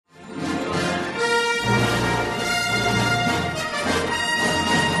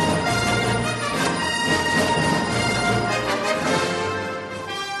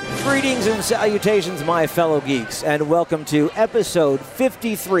Greetings and salutations, my fellow geeks, and welcome to episode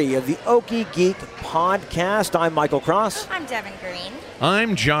 53 of the Okie Geek Podcast. I'm Michael Cross. I'm Devin Green.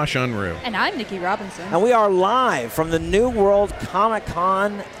 I'm Josh Unruh. And I'm Nikki Robinson. And we are live from the New World Comic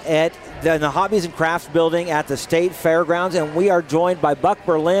Con at the Hobbies and Crafts Building at the State Fairgrounds, and we are joined by Buck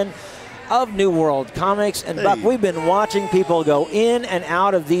Berlin of New World Comics. And Buck, we've been watching people go in and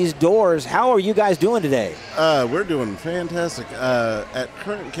out of these doors. How are you guys doing today? We're doing fantastic. At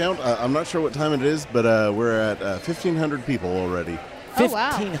current count, I'm not sure what time it is, but we're at 1,500 people already. Oh, wow.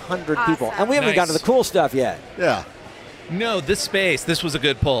 1,500 people. Awesome. And we haven't gotten to the cool stuff yet. Yeah. No, this was a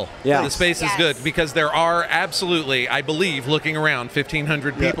good pull. Yeah. The space is Yes. good because there are absolutely, I believe, looking around,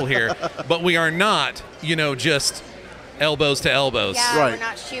 1,500 people here, but we are not, just elbows to elbows. Yeah, Right. we're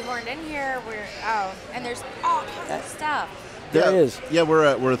not shoehorned in here. And there's all kinds of stuff. There is. Yeah,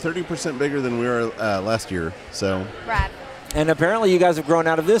 we're 30% bigger than we were last year. So Brad. And apparently you guys have grown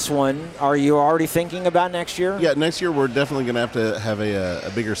out of this one. Are you already thinking about next year? yeah, next year we're definitely going to have a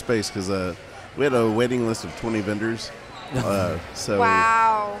bigger space because we had a waiting list of 20 vendors. So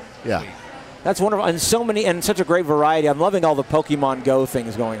Wow. yeah. That's wonderful. And so many, and such a great variety. I'm loving all the Pokemon Go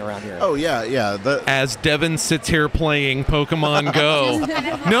things going around here. Oh yeah. As Devin sits here playing Pokemon Go.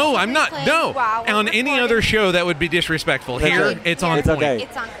 No, I'm not. No. Wow, we're On any recording. other show, that would be disrespectful. That's Here, right. it's on It's point. okay.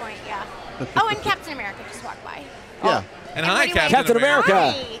 It's on point, yeah. Oh, and Captain America just walked by. Yeah. And And hi, what do you want? Captain Captain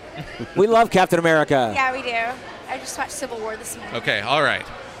America. Hi. We love Captain America. Yeah, we do. I just watched Civil War this morning. Okay, all right.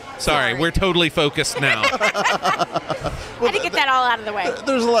 Sorry, Sorry. we're totally focused now. I had to get that all out of the way.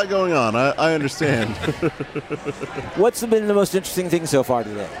 There's a lot going on. I understand. What's been the most interesting thing so far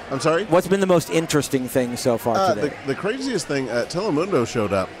today? I'm sorry. What's been the most interesting thing so far today? The craziest thing, Telemundo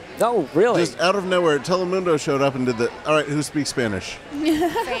showed up. Oh, really? Just out of nowhere, Telemundo showed up and did the. All right, who speaks Spanish?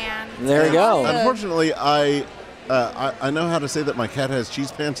 Fan. There you go. Unfortunately, I know how to say that my cat has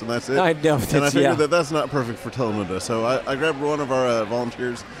cheese pants, and that's it. I know, And I that's- figured yeah. that's not perfect for Telemundo. So I grabbed one of our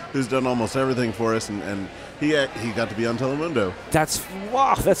volunteers who's done almost everything for us, and he got to be on Telemundo. That's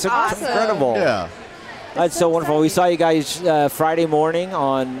Awesome. incredible. Yeah. That's so wonderful. We saw you guys Friday morning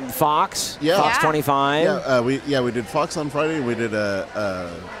on Fox, Yeah. Fox Yeah. 25. We did Fox on Friday, and we did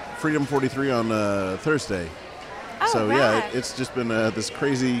Freedom 43 on Thursday. Oh, So rad. it's just been this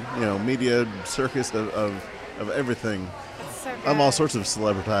crazy media circus of everything. It's so good. I'm all sorts of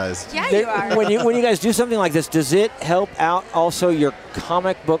celebritized. Yeah, you are. When you guys do something like this, does it help out also your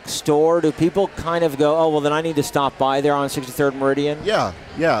comic book store? Do people kind of go, oh, well, then I need to stop by there on 63rd Meridian? Yeah.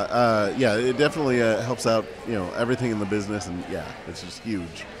 It definitely helps out, everything in the business, and it's just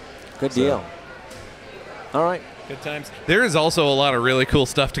huge. Good So- deal. All right. Good times. There is also a lot of really cool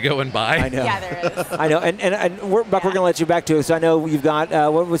stuff to go and buy. I know. Yeah, there is. I know, and we're going to let you back to it. So I know you've got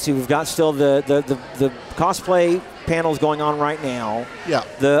we've got still the cosplay panels going on right now. Yeah.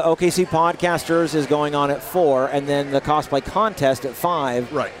 The OKC Podcasters is going on at 4, and then the cosplay contest at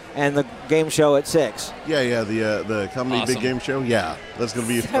 5. Right. And the game show at 6. Yeah. The comedy Awesome. big game show. Yeah, that's gonna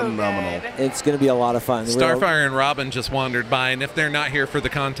be phenomenal. Good. It's going to be a lot of fun. Starfire and Robin just wandered by, and if they're not here for the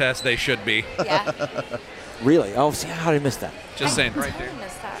contest, they should be. Yeah. Really? Oh, see, how did I miss that? Just saying. I totally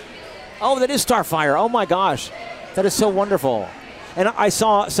missed that. Oh, that is Starfire. Oh my gosh, that is so wonderful. And I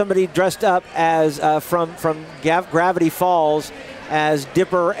saw somebody dressed up as from Gravity Falls as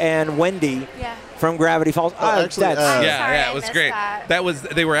Dipper and Wendy Yeah. from Gravity Falls. actually, I'm Yeah, sorry, yeah, I it was missed great.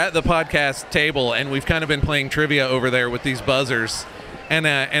 that. They were at the podcast table, and we've kind of been playing trivia over there with these buzzers. And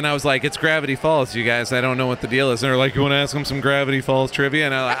I was like, it's Gravity Falls, you guys. I don't know what the deal is. And they're like, you want to ask them some Gravity Falls trivia?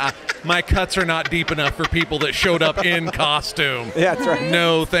 And I'm like, my cuts are not deep enough for people that showed up in costume. Yeah, that's right.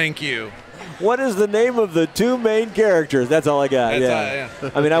 No, thank you. What is the name of the two main characters? That's all I got.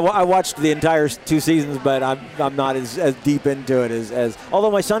 That's I mean, I watched the entire 2 seasons, but I'm not as deep into it as.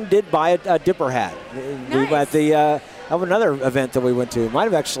 Although my son did buy a Dipper hat. We were at the of another event that we went to.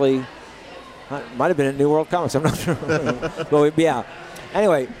 Might have been at New World Comics. I'm not sure. But yeah.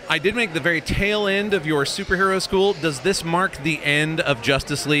 Anyway, I did make the very tail end of your superhero school. Does this mark the end of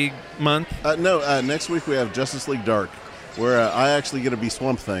Justice League month? No, next week we have Justice League Dark, where I actually get to be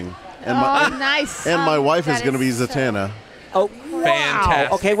Swamp Thing, and Nice. my wife is that going to be is so- Zatanna. oh, Fantastic.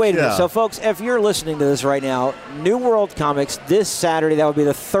 wow. Okay, wait a minute. Yeah. So, folks, if you're listening to this right now, New World Comics this Saturday, that would be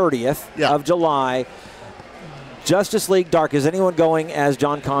the 30th Yeah. of July. Justice League Dark. Is anyone going as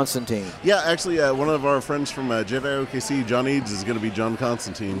John Constantine? Yeah, actually, one of our friends from Jedi OKC, John Eads, is going to be John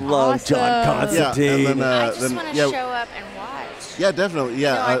Constantine. Love John Awesome. Yeah, Constantine. and then, I just then want to yeah, show up and watch. yeah, definitely.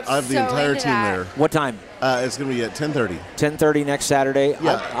 Yeah, No, I'm I have the so entire into team that. there. What time? It's going to be at 10:30. 10:30 next Saturday.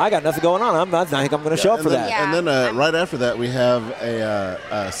 Yeah. I got nothing going on. I think I'm going to show up and for then, that. Yeah. And then right after that, we have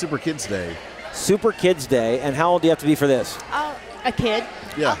a Super Kids Day. Super Kids Day. And how old do you have to be for this? Oh, A kid.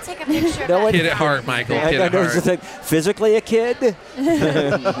 Yeah. I'll take a picture of No, that. what- Kid at heart, Michael. I Kid at know it's heart. like physically a kid,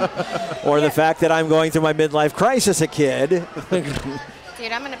 or the fact that I'm going through my midlife crisis a kid.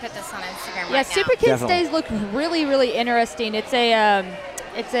 Dude, I'm going to put this on Instagram Yeah, right Super now. Kids Definitely. Days look really, really interesting. It's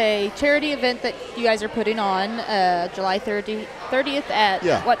a charity event that you guys are putting on July 30th at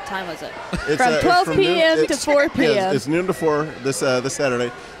Yeah. what time was it? It's, From it's 12 noon- p.m. to it's- 4 Yeah, p.m. it's noon to 4 this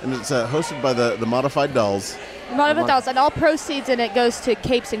Saturday, and it's hosted by the Modified Dolls. And all proceeds in it goes to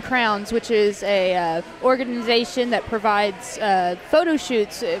Capes and Crowns, which is a organization that provides photo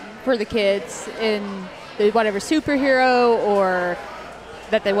shoots for the kids in whatever superhero or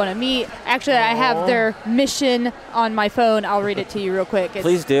that they want to meet. Actually, I have their mission on my phone. I'll read it to you real quick.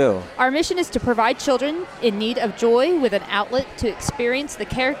 Please do. Our mission is to provide children in need of joy with an outlet to experience the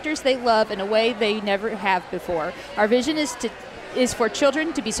characters they love in a way they never have before. Our vision is for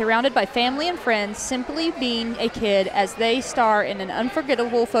children to be surrounded by family and friends, simply being a kid as they star in an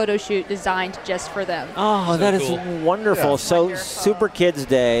unforgettable photo shoot designed just for them. Oh, that is cool. wonderful. Yeah. So Wonderful. Super Kids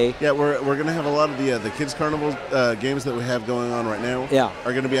Day. Yeah, we're going to have a lot of the Kids Carnival games that we have going on right now. Yeah.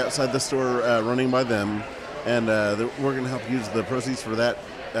 Are going to be outside the store running by them, and we're going to help use the proceeds for that.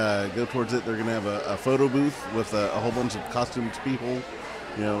 Go towards it. They're going to have a photo booth with a whole bunch of costumed people.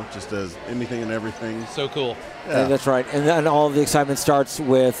 You know, just as anything and everything. So cool. Yeah. That's right. And then all of the excitement starts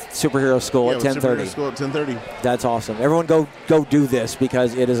with Superhero School Yeah, at with Superhero 10:30. School at 10:30. That's awesome. Everyone go do this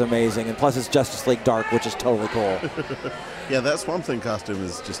because it is amazing. And plus it's Justice League Dark, which is totally cool. Yeah, that Swamp Thing costume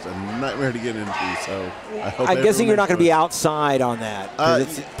is just a nightmare to get into. So I hope. I'm guessing you're not going to be everyone outside on that. 'Cause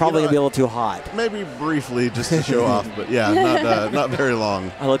it's probably going to be a little too hot. enjoys it. Maybe briefly, just to show off, but yeah, not very long.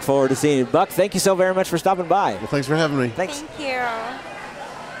 I look forward to seeing you. Buck, thank you so very much for stopping by. Well, thanks for having me. Thanks. Thank you.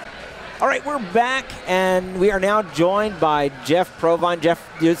 All right, we're back, and we are now joined by Jeff Provine. Jeff,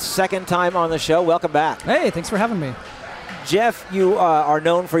 your second time on the show. Welcome back. Hey, thanks for having me. Jeff, you are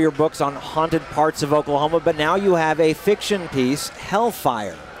known for your books on haunted parts of Oklahoma, but now you have a fiction piece,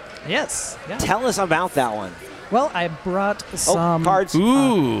 Hellfire. Yes. Yeah. Tell us about that one. Well, I brought some cards.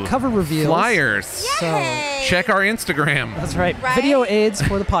 Ooh. cover reveals. Flyers. So Yay. Check our Instagram. that's right. Right? Video aids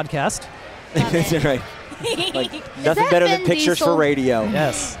for the podcast. That's right. Like, nothing that better than Vin pictures for Diesel? radio.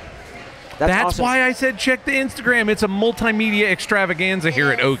 Yes. That's awesome. why I said check the Instagram. It's a multimedia extravaganza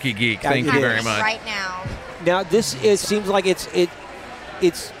here at Okie Geek. Thank it you very is. much. Right now. Now, it seems like it's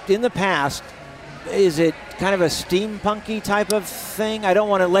in the past. Is it kind of a steampunky type of thing? I don't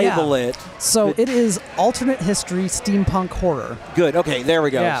want to label Yeah. it. So it is alternate history steampunk horror. Good. Okay, there we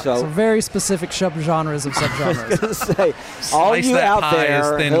go. Yeah. So very specific subgenres of subgenres. gonna say, all Slice you that out pie as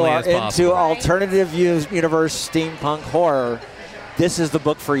there thinly who are as into possible. alternative universe steampunk horror, this is the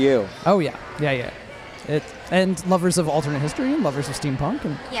book for you. Oh yeah. And lovers of alternate history and lovers of steampunk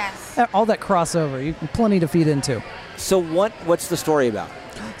and Yes. all that crossover. You plenty to feed into. So what's the story about?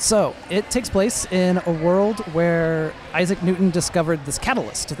 So it takes place in a world where Isaac Newton discovered this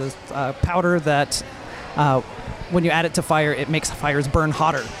catalyst, this powder that when you add it to fire, it makes fires burn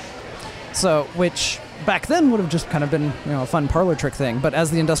hotter. So, which back then would have just kind of been a fun parlor trick thing. But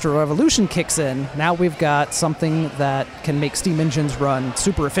as the Industrial Revolution kicks in, now we've got something that can make steam engines run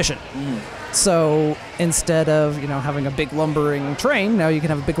super efficient. So instead of having a big lumbering train, now you can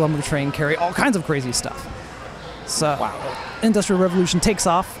have a big lumbering train carry all kinds of crazy stuff. So Industrial Revolution takes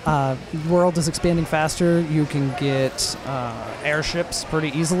off. The world is expanding faster. You can get airships pretty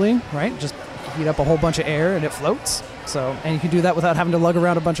easily, right? Just heat up a whole bunch of air and it floats. So, and you can do that without having to lug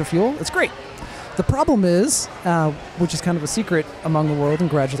around a bunch of fuel. It's great. The problem is, which is kind of a secret among the world and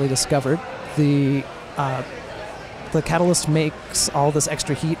gradually discovered, the catalyst makes all this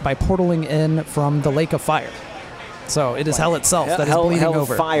extra heat by portaling in from the Lake of Fire. So it is hell itself that is bleeding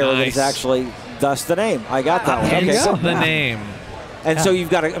over. Fire Nice. is actually thus the name. I got that one. There you Okay, go. so- The name. And so you've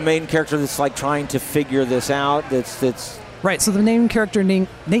got a main character that's like trying to figure this out. That's Right, so the main character, Nate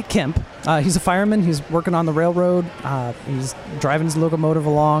Kemp, he's a fireman. He's working on the railroad. He's driving his locomotive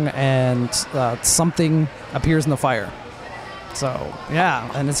along, and something appears in the fire. So, yeah,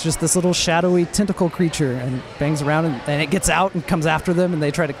 and it's just this little shadowy tentacle creature, and bangs around, and it gets out and comes after them, and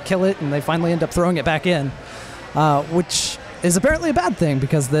they try to kill it, and they finally end up throwing it back in, which is apparently a bad thing,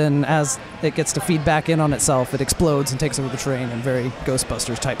 because then as it gets to feed back in on itself, it explodes and takes over the train, and very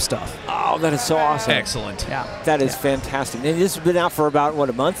Ghostbusters type stuff. oh, that is so awesome. Excellent. Yeah. That is Yeah. fantastic. And this has been out for about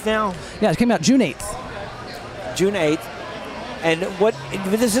a month now, Yeah, it came out June 8th. June 8th. And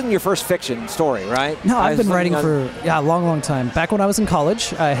this isn't your first fiction story, right? No, I I've was been writing looking for a long time. Back when I was in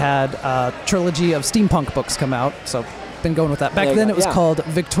college, I had a trilogy of steampunk books come out, so been going with that. Back There you then go, it was yeah. called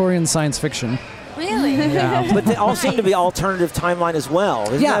Victorian science fiction. Really? Yeah. But they all seem to be alternative timeline as well.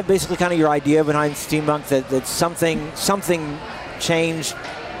 Isn't Yeah. that basically kind of your idea behind steampunk, that something changed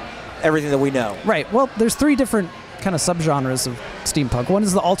everything that we know. Right. Well, there's 3 different kind of subgenres of steampunk. One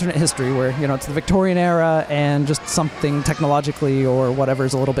is the alternate history, where it's the Victorian era and just something technologically or whatever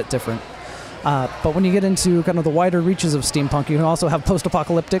is a little bit different. But when you get into kind of the wider reaches of steampunk, you can also have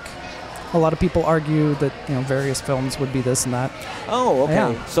post-apocalyptic. A lot of people argue that various films would be this and that. Oh, okay.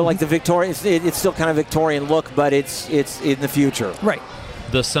 Yeah. So like the Victorian, it's still kind of Victorian look, but it's in the future. Right.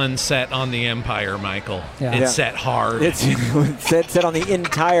 The sun set on the Empire, Michael. Yeah. It's set hard. It's set on the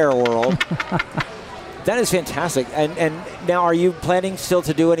entire world. That is fantastic. And now, are you planning still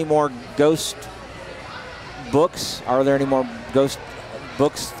to do any more ghost books? Are there any more ghost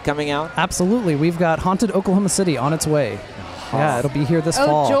books coming out? Absolutely. We've got Haunted Oklahoma City on its way. Yeah, it'll be here this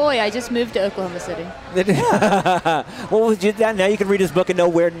fall. Oh, joy. I just moved to Oklahoma City. Well, now you can read his book and know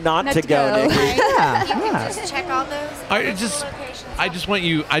where not to go, Nikki. Yeah. You can just check all those. I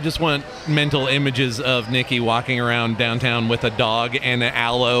just want mental images of Nikki walking around downtown with a dog and an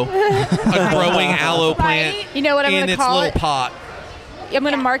aloe, a growing aloe plant You know what I'm in going to its call little it? pot. I'm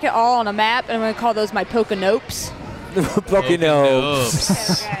going to mark it all on a map, and I'm going to call those my Pocanopes.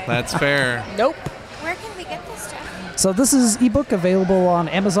 Pocanopes. Okay. That's fair. Nope. Where can we get this stuff? So this is ebook available on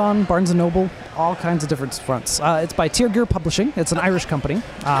Amazon, Barnes & Noble, all kinds of different fronts. It's by Tear Gear Publishing. It's an Irish company.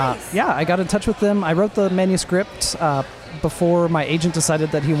 Nice. Yeah, I got in touch with them. I wrote the manuscript before my agent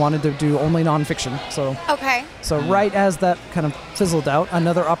decided that he wanted to do only nonfiction. Okay. So right as that kind of fizzled out,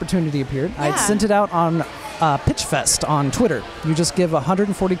 another opportunity appeared. Yeah. I'd sent it out on Pitch Fest on Twitter. You just give a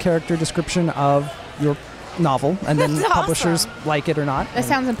 140-character description of your novel, and then That's publishers awesome. like it or not. That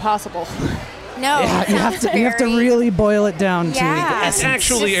sounds impossible. No. Yeah, you have to really boil it down to the Yeah. It's essence.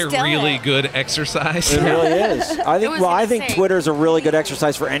 actually a Distill really it. good exercise. It really is. I was think insane. Twitter's a really good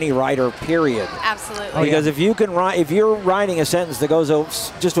exercise for any writer, period. Absolutely. Oh, yeah. Because if you're writing a sentence that goes over,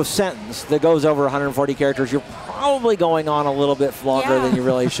 just a sentence that goes over 140 characters, you're probably going on a little bit longer Yeah. than you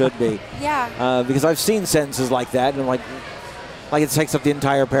really should be. Yeah. Because I've seen sentences like that, and I'm like it takes up the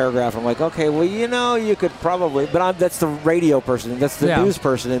entire paragraph. I'm like, okay, well, you could probably, but that's the radio person, that's the Yeah. news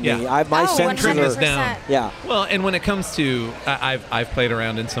person in me. Yeah. My Oh, sentences 100%. are, down. yeah. Well, and when it comes to, I've played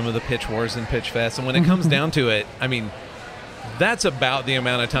around in some of the pitch wars and pitch fests, and when it comes down to it, I mean, that's about the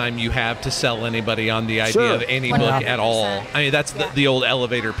amount of time you have to sell anybody on the idea Sure. of any 100%. book at all. I mean, that's the old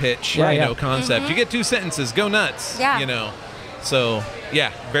elevator pitch, Yeah. concept. You get 2 sentences, go nuts. Yeah. So yeah,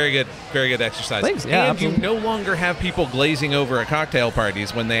 very good exercise. Thanks. Yeah, and you absolutely. no longer have people glazing over at cocktail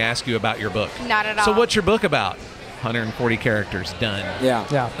parties when they ask you about your book. Not at all. So what's your book about? 140 characters, done. Yeah.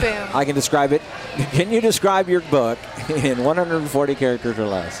 Yeah. Boom. I can describe it. Can you describe your book in 140 characters or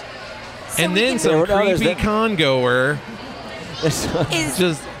less? So And we then can- some There's creepy that- con goer is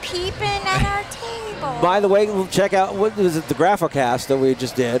just peeping at our table. By the way, we'll check out, what was it, the Graphocast that we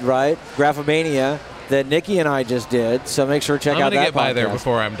just did, right? Graphomania that Nikki and I just did. So make sure to check I'm out gonna that get by there podcast.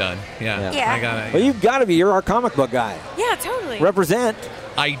 before I'm done. Yeah. Yeah. I gotta. Well, you've got to be. You're our comic book guy. Yeah, totally. Represent.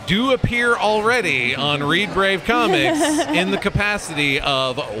 I do appear already on Read Brave Comics in the capacity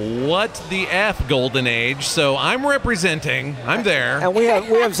of what the F Golden Age. So I'm representing. I'm there. And we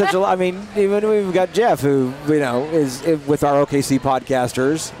have such a. I mean, even we've got Jeff, who is with our OKC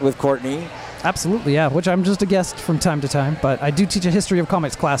podcasters with Courtney. Absolutely, yeah. Which I'm just a guest from time to time, but I do teach a history of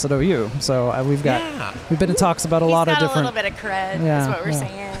comics class at OU. So we've been in talks about a lot of He's got different. a little bit of cred, Yeah, is what we're yeah.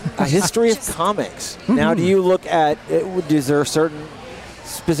 saying. A history of comics. Now, do you look at? Is there a certain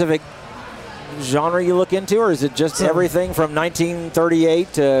specific genre you look into, or is it just So- everything from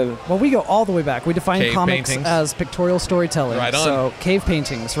 1938 to? Well, we go all the way back. We define Cave comics paintings. as pictorial storytelling. Right on. So cave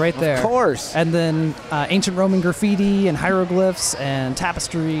paintings, right there. Of course. And then ancient Roman graffiti and hieroglyphs and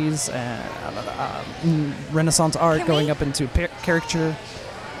tapestries and Renaissance art Can going we- up into caricature.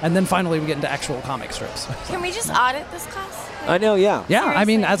 And then finally we get into actual comic strips. Can we just audit this class? I know, yeah. Yeah, I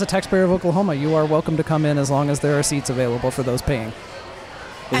mean, Seriously. as a taxpayer of Oklahoma, you are welcome to come in as long as there are seats available for those paying.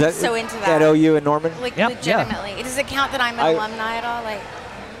 Is I'm so into that. At OU in Norman? Like, Yep, legitimately. Does it count that I'm an alumni at all? Like,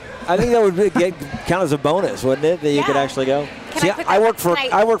 I think that would count as a bonus, wouldn't it? That you could Yeah. actually go. Can See, I put I that- work for can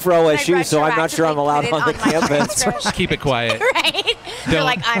I- OSU, so I'm not sure I'm allowed retroactively on the put it on my campus. transcript? Keep it quiet. Right? You're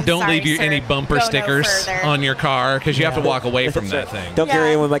like, I'm don't sorry, leave you sir. any bumper Go no stickers further. on your car because you have to walk away from that thing. Don't carry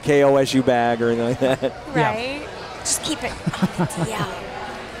Yeah. in with my KOSU bag or anything like that. Right? Just keep it on the DL.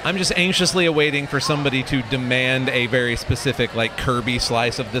 I'm just anxiously awaiting for somebody to demand a very specific, like, Kirby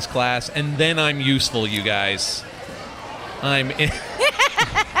slice of this class, and then I'm useful, you guys. I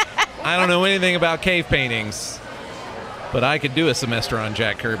don't know anything about cave paintings, but I could do a semester on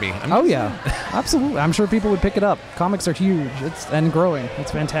Jack Kirby. Oh, yeah. Absolutely. I'm sure people would pick it up. Comics are huge and growing.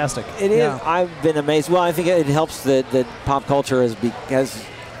 It's fantastic. It is. Yeah. I've been amazed. Well, I think it helps that pop culture has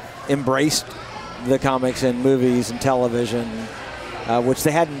embraced the comics and movies and television which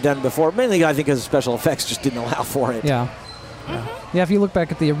they hadn't done before. Mainly, I think, because special effects just didn't allow for it. Yeah. Yeah, if you look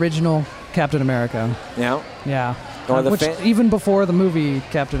back at the original Captain America. Yeah. Yeah. Or the which even before the movie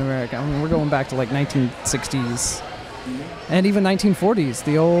Captain America, I mean, we're going back to like 1960s and even 1940s,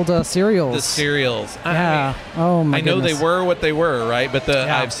 the old serials. The serials. Yeah. Oh my I know goodness. they were what they were, right? But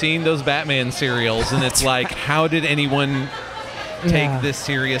Yeah. I've seen those Batman serials, and it's like, how did anyone take Yeah. this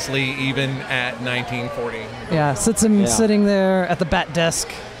seriously even at 1940? Yeah, sitting there at the bat desk.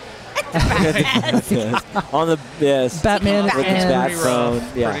 On the Batman with his and bat phone.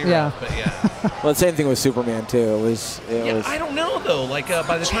 Yeah. Pretty Yeah. rough, but yeah. Well, the same thing with Superman too. It was. I don't know though. Like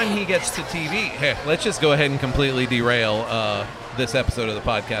by the time he gets to TV, hey, let's just go ahead and completely derail this episode of the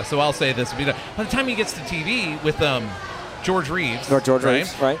podcast. So I'll say this: by the time he gets to TV with George Reeves, Or George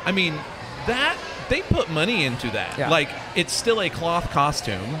Reeves, right? I mean, that they put money into that. Yeah. Like it's still a cloth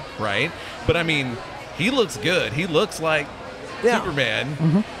costume, right? But I mean, he looks good. He looks like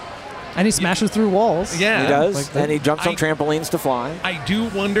Superman. And he smashes through walls. Yeah, He does, Like that. and he jumps on trampolines to fly. I do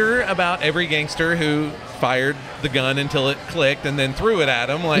wonder about every gangster who fired the gun until it clicked and then threw it at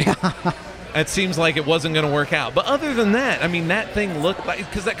him. Like, it seems like it wasn't going to work out. But other than that, I mean, that thing looked like,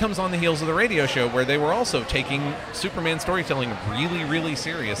 because that comes on the heels of the radio show where they were also taking Superman storytelling really, really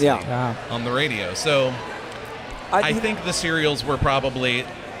seriously Yeah. on the radio. So I think the serials were probably,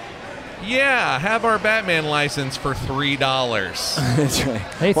 have our Batman license for $3. That's right.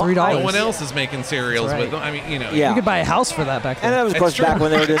 Hey, $3. No one else is making serials That's with right. them. I mean, Yeah. You could buy a house for that back then. And that was, of It's course, true. back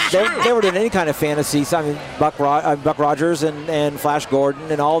when they were doing It's true. they were doing any kind of fantasy. So, I mean, Buck Rogers and Flash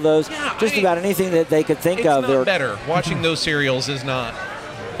Gordon and all those. Yeah, Just about anything that they could think It's of. not They were- better. Watching those serials is not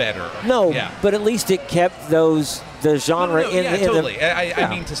better. No, Yeah. but at least it kept the genre No, in the. totally. I Yeah.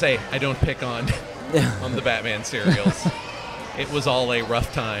 mean to say, I don't pick on the Batman serials. It was all a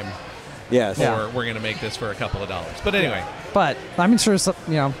rough time. Yes. Or we're going to make this for a couple of dollars. But anyway, But I'm sure,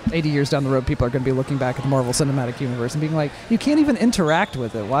 80 years down the road, people are going to be looking back at the Marvel Cinematic Universe and being like, you can't even interact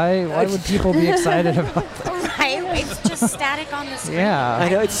with it. Why would people be excited about that? Right? It's just static on the screen. Yeah. I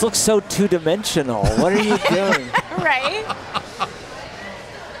know, it looks so two-dimensional. What are you doing? Right?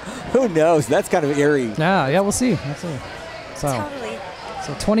 Who knows? That's kind of eerie. Yeah, we'll see. We'll see. So, Totally.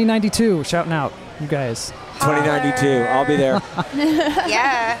 so 2092, shouting out, you guys. 2092. I'll be there.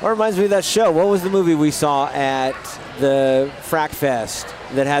 Yeah. That reminds me of that show. What was the movie we saw at the Frack Fest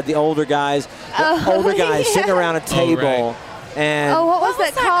that had the older guys, sitting around a table, and Oh, what was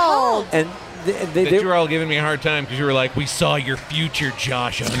that called? and they you were all giving me a hard time because you were like, we saw your future,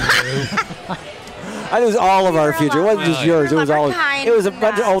 Josh Unruh. I think it was all of our future. It wasn't just Oh, yours. It was all. Leprechaun. It was a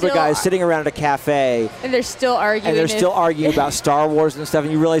bunch of older Still guys sitting around at a cafe, And they're still arguing. and they're if- still arguing about Star Wars and stuff.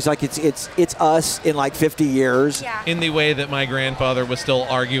 And you realize like it's us in like 50 years. Yeah. In the way that my grandfather was still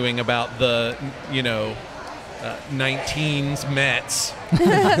arguing about the, 19s Mets.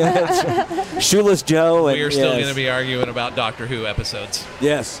 Shoeless Joe. And We are still yes. going to be arguing about Doctor Who episodes.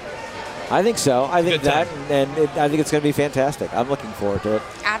 Yes. I think so. I think Good time. that, and I think it's going to be fantastic. I'm looking forward to it.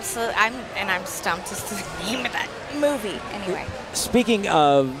 Absolutely. I'm stumped as to the name of that movie. Anyway. Speaking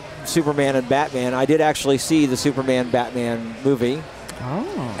of Superman and Batman, I did actually see the Superman Batman movie,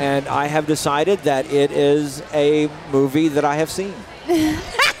 Oh. and I have decided that it is a movie that I have seen.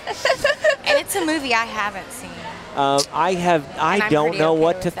 And it's a movie I haven't seen. I I'm don't pretty know okay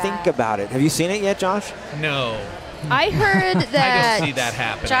what with to that. think about it. Have you seen it yet, Josh? No, I heard that. I don't see that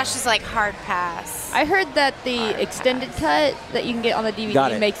happening. Josh is like hard pass. I heard that the extended cut that you can get on the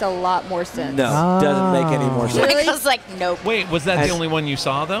Got DVD it. makes a lot more sense. No, doesn't make any more sense. Really? I was like, nope. Wait, was that As- the only one you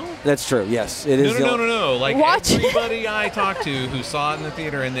saw, though? That's true. Yes, it is. No. Like, Watch it. everybody I talk to who saw it in the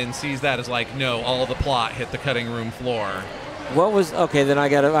theater and then sees that is like, no, all the plot hit the cutting room floor. What was okay? Then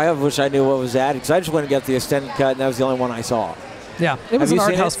I wish I knew what was added because I just went and got the extended cut, and that was the only one I saw. Yeah, it was Have an you art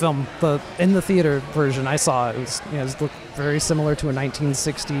seen house it? film. In the theater version I saw, it was it looked very similar to a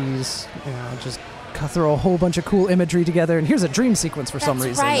 1960s. Just throw a whole bunch of cool imagery together, and here's a dream sequence for some That's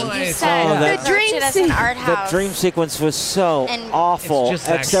reason. right. Right. You Oh, said that- the dream as an art The house. dream sequence was so And- awful. It's just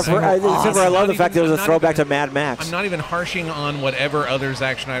Except Zack for, Snyder. except for I love the Not fact that it even- was a not throwback even- to Mad Max. I'm not even harshing on whatever other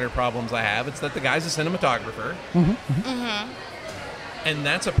Zack Snyder problems I have. It's that the guy's a cinematographer. And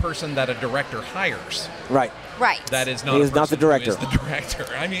that's a person that a director hires. Right. Right. That is not He a is not the person who director. is the director.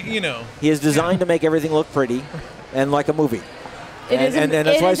 I mean, He is designed to make everything look pretty and like a movie. It is and an-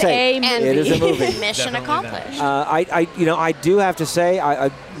 that's it why I is say a And it is a movie. Mission Definitely accomplished. I do have to say I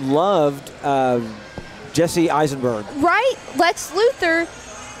loved Jesse Eisenberg. Right? Lex Luthor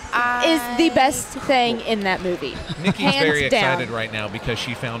is the best thing in that movie. Nikki's Hands very down. excited right now because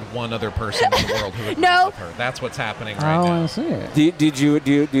she found one other person in the world who agrees No. with her. That's what's happening right Oh, now. I see. Do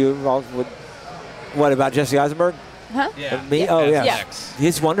you all, what about Jesse Eisenberg? Huh? Yeah. Me? Oh, As yeah. Lex.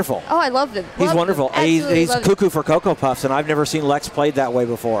 He's wonderful. Oh, I love them. He's Love wonderful. them. Absolutely He's love them. cuckoo for Cocoa Puffs, and I've never seen Lex played that way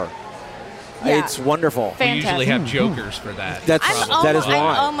before. Yeah. It's wonderful. We usually Fantastic. have jokers for that. That's that is I'm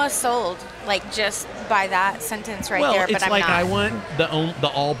why. almost sold, like just by that sentence right well, there, it's but I'm like not. I want the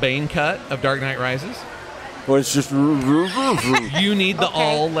all Bane cut of Dark Knight Rises. Well, it's just You need the Okay.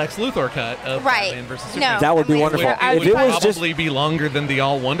 all Lex Luthor cut of Right. Batman versus No. Superman. That would be Amazing. wonderful. I It If would it was probably just be longer than the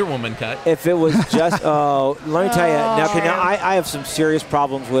all Wonder Woman cut. if it was just let me tell you now. I have some serious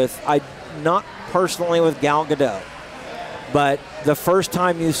problems with not personally with Gal Gadot, but the first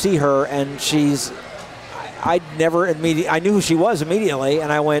time you see her and I never immediately I knew who she was immediately,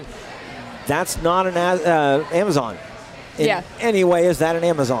 and I went, that's not an Amazon. In Yeah. any way is that an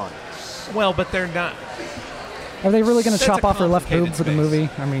Amazon? Well, but they're not. Are they really going to That's chop a off her left boob complicated for the space. movie?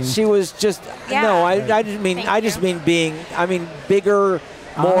 I mean, She was just Yeah. no. I didn't mean. Thank I just you. mean being. I mean bigger,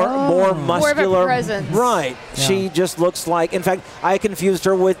 more muscular. presence. Right. Yeah. She just looks like. In fact, I confused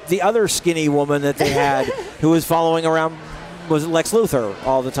her with the other skinny woman that they had, who was following around. Was Lex Luthor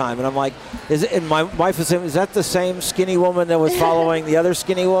all the time, and I'm like, is it? And my wife was saying, is that the same skinny woman that was following the other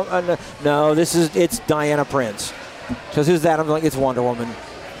skinny woman? No, it's Diana Prince. Because who's that? I'm like, it's Wonder Woman.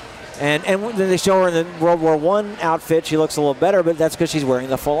 And then they show her in the World War I outfit. She looks a little better, but that's because she's wearing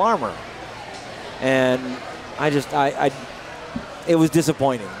the full armor. And it was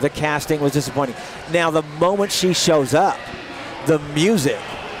disappointing. The casting was disappointing. Now, the moment she shows up, the music,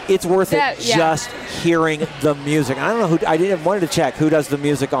 it's worth That- it yeah. just hearing the music. I don't know who. I wanted to check who does the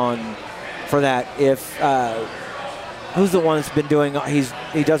music on for that. If who's the one that's been doing?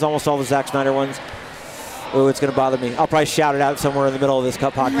 He does almost all the Zack Snyder ones. Oh, it's going to bother me. I'll probably shout it out somewhere in the middle of this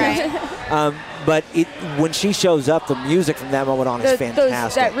podcast. Right. But when she shows up, the music from that moment on is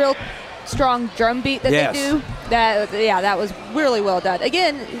fantastic. That real strong drum beat that Yes. they do. That was really well done.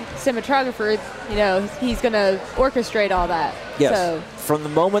 Again, cinematographer, he's going to orchestrate all that. Yes. So, From the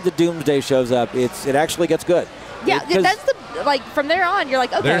moment the Doomsday shows up, it actually gets good. yeah, 'Cause- that's from there on, you're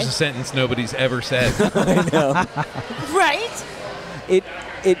like, okay. There's a sentence nobody's ever said. I know. Right?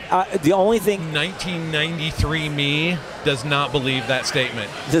 The only thing 1993 me does not believe that statement.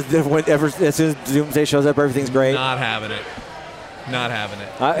 as soon as Doomsday shows up, everything's great. Not having it. Not having it.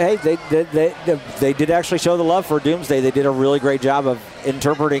 Hey, they did actually show the love for Doomsday. They did a really great job of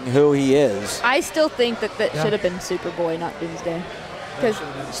interpreting who he is. I still think that should have been Superboy, not Doomsday. Because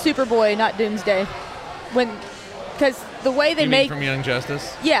Superboy, not Doomsday. Because the way they You mean make, from Young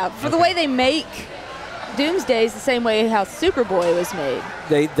Justice? yeah, for the way they make Doomsday is the same way how Superboy was made,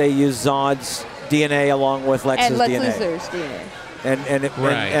 They use Zod's DNA along with Lex's and Lex DNA, Luthor's DNA.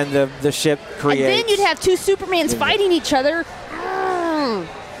 Right. and the ship creates. And then you'd have two Supermans fighting each other.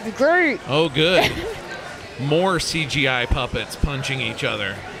 Great. Oh, good. More CGI puppets punching each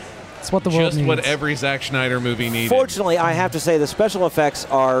other. it's what the world Just needs. what every Zack Snyder movie needed. Fortunately, I have to say the special effects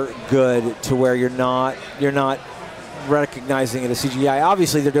are good to where you're not recognizing it as CGI.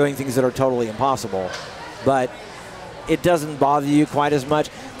 Obviously, they're doing things that are totally impossible, but it doesn't bother you quite as much.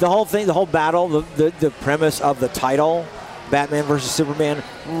 The whole thing, the whole battle, the premise of the title, Batman versus Superman,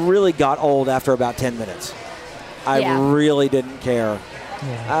 really got old after about 10 minutes. I Yeah. really didn't care.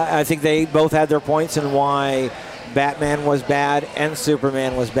 Yeah. I think they both had their points in why Batman was bad and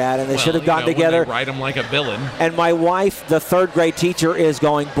Superman was bad, and they should have gotten together. When they write him like a villain. And my wife, the third grade teacher, is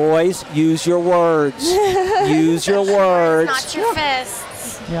going, boys, use your words. Use your words. Not your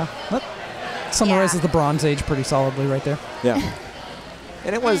fists. Yeah, that summarizes the Bronze Age pretty solidly right there. Yeah.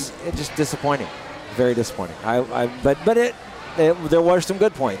 And it just disappointing. Very disappointing. But there were some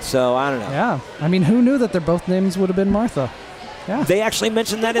good points, so I don't know. Yeah, I mean, who knew that their both names would have been Martha? Yeah. They actually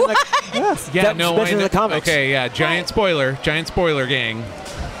mentioned that in the Yes. Yeah, That was no, mentioned in I the know. comics. Okay, yeah, giant spoiler, gang.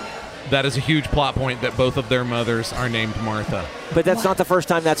 That is a huge plot point that both of their mothers are named Martha. but that's not the first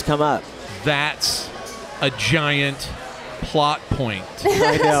time that's come up. That's a giant plot point.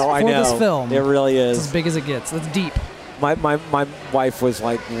 I know, I For know. this film. It really It's as is. big as it gets. That's deep. My wife was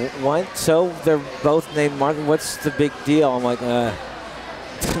like, what? So they're both named Martin? What's the big deal? I'm like,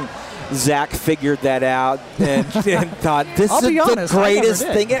 Zach figured that out and thought, this I'll is be the honest, I never greatest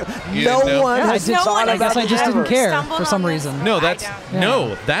did. thing ever. You No didn't know? one Yeah, I has did- thought I about guess I it just ever. didn't care Stumbled for some on reason. this. No, I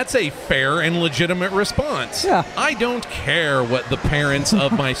no, that's a fair and legitimate response. Yeah. I don't care what the parents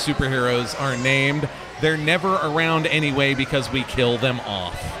of my superheroes are named. They're never around anyway because we kill them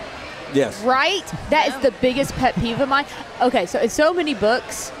off. Yes. Right? That is the biggest pet peeve of mine. Okay, so in so many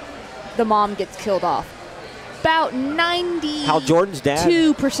books, the mom gets killed off. About 92% Hal Jordan's dad.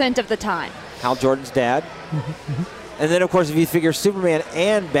 of the time. Hal Jordan's dad. And then, of course, if you figure Superman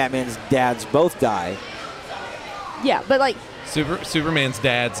and Batman's dads both die. Yeah, but like, Superman's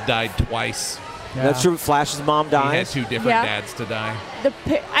dads died twice. That's true. Flash's mom He had dies. 2 different Yeah. dads to die.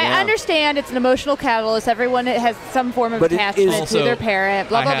 I Yeah. understand it's an emotional catalyst. Everyone has some form of But it attachment is- to Also, their parent.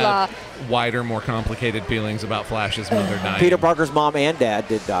 Blah I blah have blah. wider, more complicated feelings about Flash's mother dying. Peter Parker's mom and dad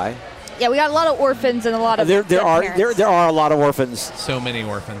did die. Yeah, we got a lot of orphans and a lot of There dead are parents. there are a lot of orphans. So many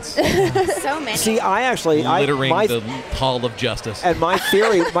orphans. So many. See, I actually Littering my, the Hall of Justice. and my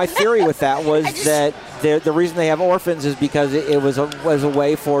theory with that was that the reason they have orphans is because it was a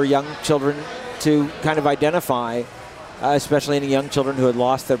way for young children to kind of identify, especially any young children who had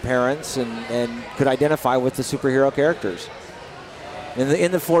lost their parents and could identify with the superhero characters. In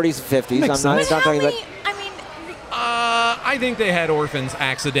the 40s and 50s, Makes I'm not sense. talking about. I think they had orphans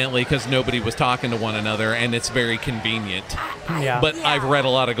accidentally because nobody was talking to one another, and it's very convenient. Yeah. But I've read a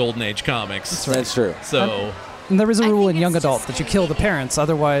lot of Golden Age comics. That's true. So, And there is a rule think in young it's adult just that you kill the parents.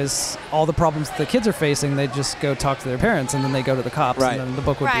 Otherwise, all the problems that the kids are facing, they just go talk to their parents, and then they go to the cops, Right. and then the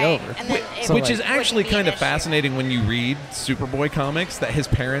book would be Right. over. And then it So, which like- is actually wouldn't be kind an of issue. fascinating when you read Superboy comics that his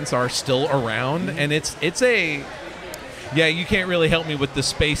parents are still around, and it's a you can't really help me with the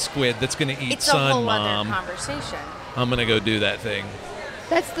space squid that's going to eat It's a sun, whole Mom. other conversation. I'm going to go do that thing.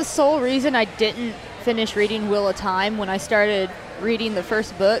 That's the sole reason I didn't finish reading Wheel of Time. When I started reading the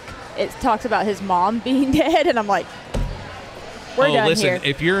first book, it talks about his mom being dead, and I'm like, we're done listen, here.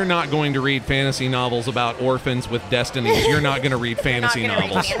 if you're not going to read fantasy novels about orphans with destinies, you're not going to read fantasy Not gonna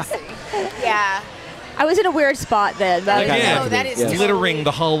read novels. fantasy. Yeah. I was in a weird spot then. That Okay. was- Again, No, that is Yeah. totally- littering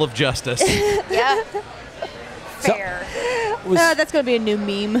the Hall of Justice. Yeah. So- Fair. that's going to be a new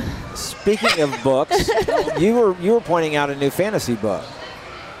meme. Speaking of books, you were pointing out a new fantasy book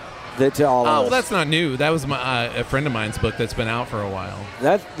that to all Oh, of well, us. that's not new. That was a friend of mine's book that's been out for a while.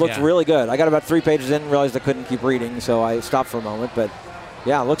 That looks Yeah. really good. I got about 3 pages in and realized I couldn't keep reading, so I stopped for a moment. But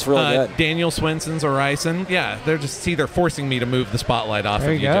yeah, it looks really good. Daniel Swenson's Orison. Yeah, they're forcing me to move the spotlight off There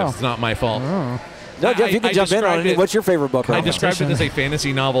of you you, go. Jeff. It's not my fault. No, Jeff, you can I jump in on described it. it- What's your favorite book? I Ralph? described it as a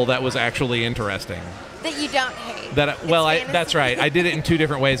fantasy novel that was actually interesting. That you don't hate. That's fantasy. right. I did it in 2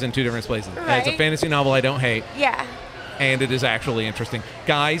 different ways in 2 different places. It's a Right. fantasy novel I don't hate, Yeah. and it is actually interesting.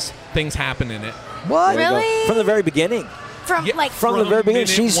 Guys, things happen in it. What? There you go. Really? From the very beginning. From Yeah, like From the very beginning,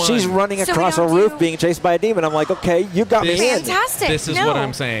 minute she's one. running So we across a don't roof do- being chased by a demon. I'm like, okay, you got This- me in. fantastic. This is no. what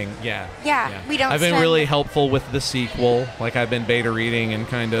I'm saying. Yeah. Yeah, we don't I've been spend- really helpful with the sequel. Like I've been beta reading and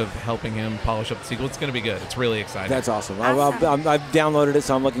kind of helping him polish up the sequel. It's going to be good. It's really exciting. That's awesome. Awesome. I've downloaded it,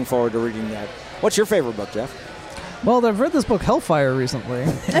 so I'm looking forward to reading that. What's your favorite book, Jeff? Well, I've read this book, Hellfire, recently.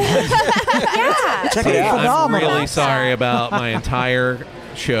 Yeah. Check it out. I'm Phenomenal. really sorry about my entire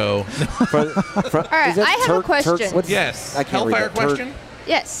show. All right, I have a question. Yes. I can't read Hellfire that. Turd- question?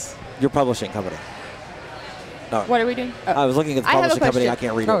 Yes. Your publishing company. What are we doing? Oh. I was looking at the I have a publishing company. I question.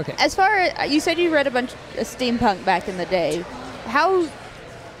 can't read Oh, it. okay. As far as you said, you read a bunch of steampunk back in the day. How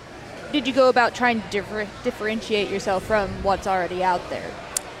did you go about trying to differentiate yourself from what's already out there?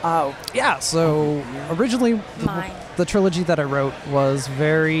 Yeah, so originally Mine. the trilogy that I wrote was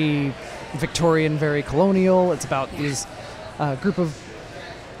very Victorian, very colonial. It's about these group of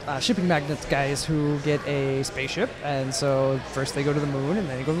shipping magnates guys who get a spaceship, and so first they go to the moon, and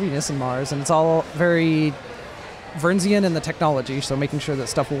then they go to Venus and Mars, and it's all very Vernsian in the technology, so making sure that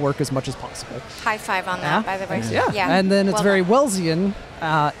stuff will work as much as possible. High five on Yeah. that, by the way. Yeah, and then it's Well very done.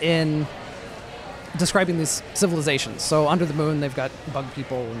 Wellesian in describing these civilizations. So under the moon, they've got bug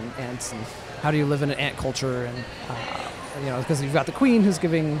people and ants, and how do you live in an ant culture? And because you've got the queen who's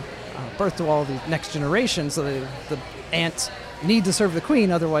giving birth to all the next generation, so the ants need to serve the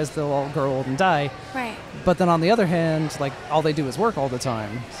queen, otherwise they'll all grow old and die. Right. But then on the other hand, like all they do is work all the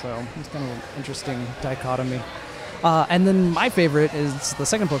time. So it's kind of an interesting dichotomy. And then my favorite is the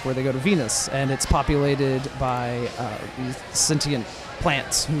second book where they go to Venus, and it's populated by these sentient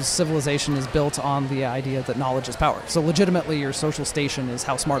plants whose civilization is built on the idea that knowledge is power. So legitimately, your social station is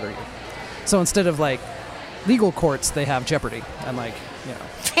how smart are you. So instead of like legal courts, they have Jeopardy, and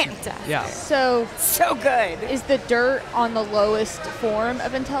Fantastic. yeah. So, So good. is the dirt on the lowest form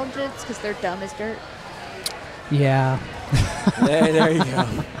of intelligence because they're dumb as dirt? Yeah. There you go.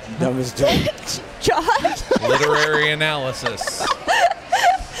 Dumb as dirt. Josh? Literary analysis.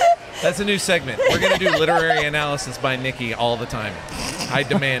 That's a new segment. We're going to do literary analysis by Nikki all the time. I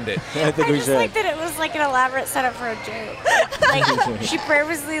demand it. I think I we just should. like that it was like an elaborate setup for a joke. Like she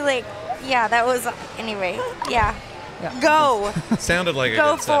purposely that was anyway. Yeah. Go. Sounded like a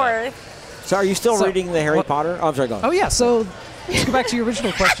Go good setup. forth. So are you still So- reading the Harry what- Potter? Oh, I'm sorry, go on. Oh yeah. So let's go back to your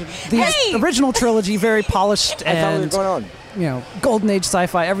original question. The Hey! original trilogy, very polished I thought we were and going on. golden age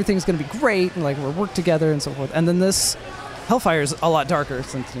sci-fi. Everything's going to be great, and like we'll work together and so forth. And then this Hellfire is a lot darker,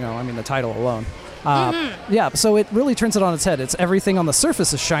 since the title alone. Yeah, so it really turns it on its head. It's everything on the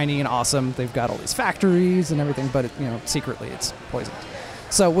surface is shiny and awesome. They've got all these factories and everything, but secretly it's poisoned.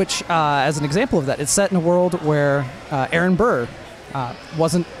 So, which, as an example of that, it's set in a world where Aaron Burr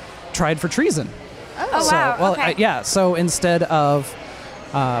wasn't tried for treason. Oh, So, wow. well, Okay. so instead of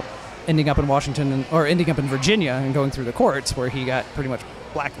ending up in Washington or ending up in Virginia and going through the courts where he got pretty much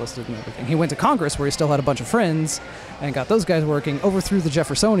blacklisted and everything, he went to Congress where he still had a bunch of friends and got those guys working, overthrew the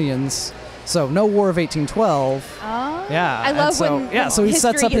Jeffersonians. So no War of 1812. Oh. Yeah. I and love so, when yeah, so he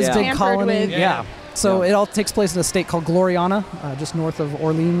sets history up his is big tampered colony. with. Yeah. So Yeah. it all takes place in a state called Gloriana, just north of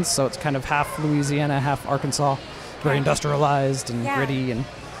Orleans. So it's kind of half Louisiana, half Arkansas. Very industrialized and Yeah. gritty and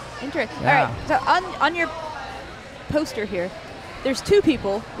Interesting. Yeah. All right. So on your poster here, there's two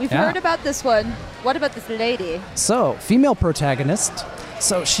people. We've Yeah. heard about this one. What about this lady? So, female protagonist.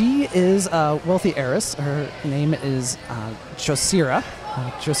 So she is a wealthy heiress. Her name is Josira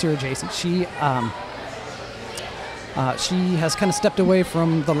Jason. She has kind of stepped away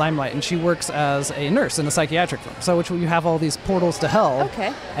from the limelight, and she works as a nurse in a psychiatric firm. So, which you have all these portals to hell,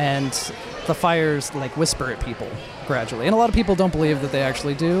 Okay. and the fires like whisper at people gradually. And a lot of people don't believe that they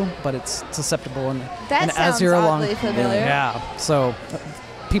actually do, but it's susceptible. And That and sounds as you're along, oddly familiar. yeah. So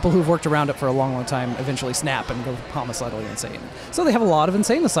people who've worked around it for a long, long time eventually snap and go homicidally insane. So they have a lot of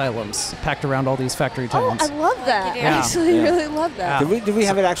insane asylums packed around all these factory Oh, towns. I love that. you do. I Yeah. actually Yeah. really love that. Yeah. Do we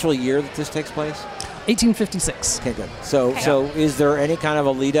have an actual year that this takes place? 1856. Okay, good. So is there any kind of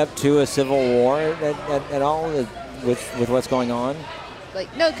a lead up to a civil war at all with what's going on?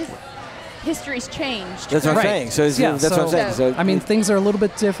 Like, no, because history's changed. That's what I'm Right. saying. So Yeah, that's what I'm saying. So I mean, things are a little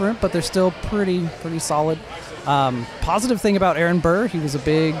bit different, but they're still pretty solid. Positive thing about Aaron Burr, he was a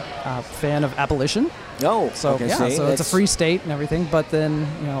big fan of abolition. no. So okay, yeah, see, so it's a that's- free state and everything. But then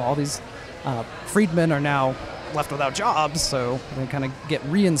all these freedmen are now left without jobs, so they kind of get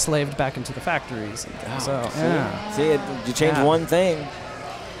re-enslaved back into the factories. And things. So See, yeah. see you change Yeah. one thing.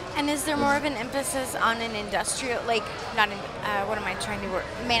 And is there more of an emphasis on an industrial, like, not in, what am I trying to work,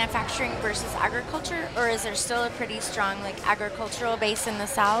 manufacturing versus agriculture? Or is there still a pretty strong, like, agricultural base in the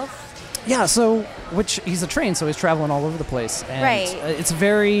South? Yeah, so which he's a train, so he's traveling all over the place, and Right. It's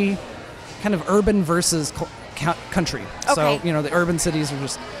very kind of urban versus country. Okay. So the urban cities are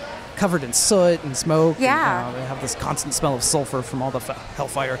just covered in soot and smoke. Yeah. And, they have this constant smell of sulfur from all the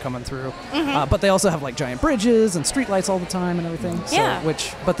hellfire coming through. Mm-hmm. But they also have like giant bridges and streetlights all the time and everything. So, Yeah.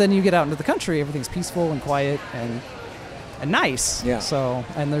 But then you get out into the country, everything's peaceful and quiet and nice. Yeah. So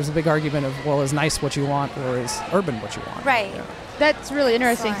and there's a big argument of, well, is nice what you want or is urban what you want? Right. Yeah. That's really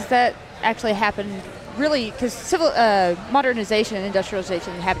interesting because that actually happened really because civil modernization and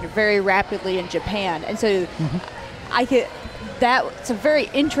industrialization happened very rapidly in Japan, and so that's a very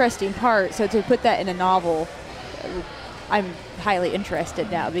interesting part. So to put that in a novel, I'm highly interested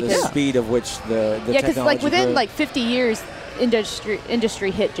now The because speed of which the yeah, because like technology within grew. like 50 years,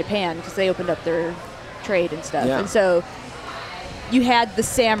 industry hit Japan because they opened up their trade and stuff, Yeah. and so you had the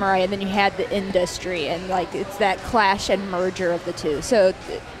samurai and then you had the industry, and like it's that clash and merger of the two. So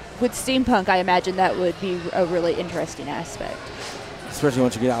with steampunk, I imagine that would be a really interesting aspect. especially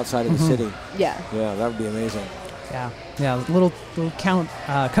once you get outside of the city. Yeah. Yeah, that would be amazing. Yeah, little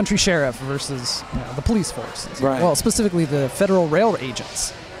country sheriff versus the police force. Right. Well, specifically the federal rail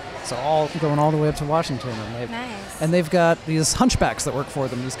agents. So all going all the way up to Washington, and they've got these hunchbacks that work for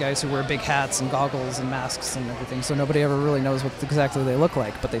them. These guys who wear big hats and goggles and masks and everything. So nobody ever really knows what exactly they look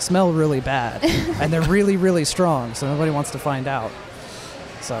like, but they smell really bad, and they're really, really strong. So nobody wants to find out.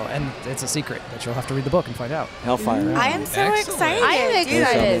 So, and it's a secret that you'll have to read the book and find out. Hellfire. I am so Excellent. excited. I am dude.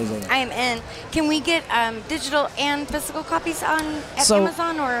 excited. Amazing. I am in. Can we get digital and physical copies at So-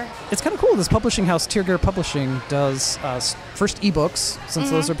 Amazon or? It's kind of cool. This publishing house, Tiergar Publishing, does first ebooks, since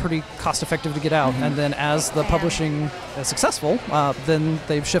those are pretty cost effective to get out. And then as the publishing is successful, then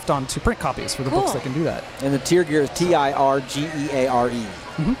they shift on to print copies for the books Cool. that can do that. And the Tiergar is Tirgeare.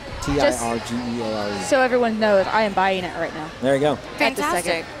 Tirgeare. So everyone knows, I am buying it right now. There you go. At the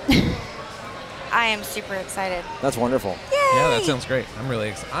second. Fantastic. I am super excited. That's wonderful. Yeah, that sounds great.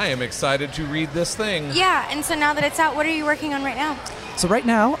 I am excited to read this thing. Yeah, and so now that it's out, what are you working on right now? So right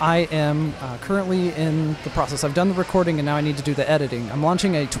now, I am currently in the process. I've done the recording, and now I need to do the editing. I'm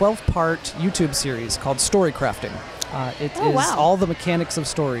launching a 12-part YouTube series called Story Crafting. It is wow. all the mechanics of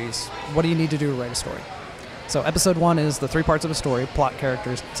stories. What do you need to do to write a story? So episode 1 is the 3 parts of a story: plot,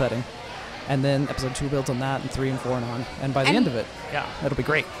 characters, setting. And then episode 2 builds on that, and 3 and 4 and on. And by the And- end of it, yeah, it'll be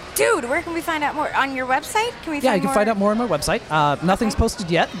great. Dude, where can we find out more? On your website? Can we Yeah, find you can more? find out more on my website. Nothing's Okay.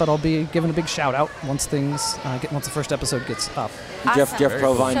 posted yet, but I'll be giving a big shout out once things once the first episode gets up. Awesome.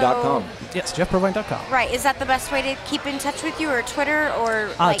 JeffProvine.com. Yes, JeffProvine.com. Right. Is that the best way to keep in touch with you, or Twitter, or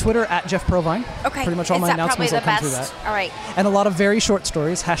like, Twitter at Jeff Provine. Okay. Pretty much all Is my that probably announcements will the come best? through that. All right. And a lot of very short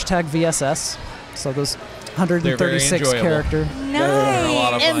stories. Hashtag VSS. So those 136 enjoyable. character. Nice. a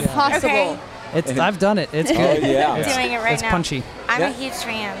lot of fun. Impossible. Okay. I've done it. It's good. yeah. It's, Doing it right it's now. punchy. I'm Yeah. a huge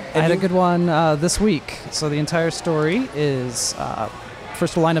fan. I had a good one this week. So the entire story is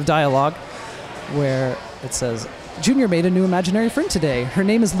first a line of dialogue where it says, Junior made a new imaginary friend today. Her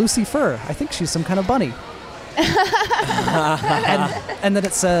name is Lucy Fur. I think she's some kind of bunny. and then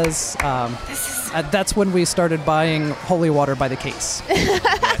it says, that's when we started buying holy water by the case.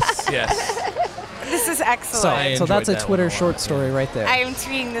 Yes. This is So, excellent. so that's a enjoyed that Twitter one a lot, short yeah. story right there. I am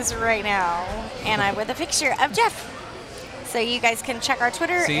tweeting this right now, and I'm with a picture of Jeff. So you guys can check our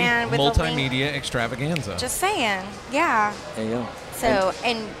Twitter See, and with a link. multimedia extravaganza. Just saying, yeah. There you go. So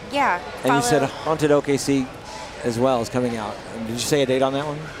and yeah. And you said follow- Haunted OKC as well is coming out. And did you say a date on that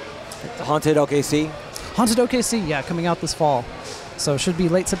one? Haunted OKC? Haunted OKC, yeah, coming out this fall. So it should be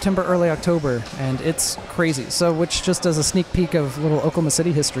late September, early October, and it's crazy. So which just as a sneak peek of little Oklahoma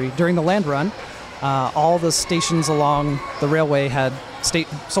City history, during the land run, all the stations along the railway had state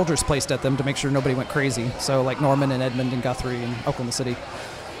soldiers placed at them to make sure nobody went crazy. So like Norman and Edmond and Guthrie and Oklahoma City.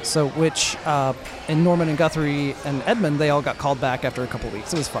 So which in Norman and Guthrie and Edmond, they all got called back after a couple of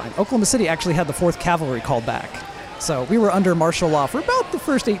weeks. It was fine. Oklahoma City actually had the 4th Cavalry called back. So we were under martial law for about the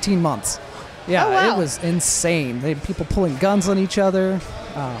first 18 months. Yeah, Oh, wow. it was insane. They had people pulling guns on each other.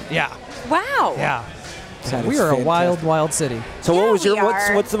 Yeah, Wow. yeah. That We is are a fantastic. wild, wild city. So Yeah, what was we your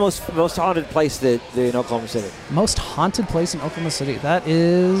are. what's the most haunted place that in Oklahoma City? Most haunted place in Oklahoma City. That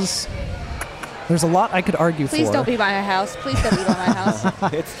is. There's a lot I could argue Please for. don't be by my house. Please don't be by my house.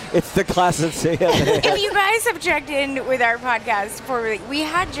 It's the classic city. If you guys have checked in with our podcast before, we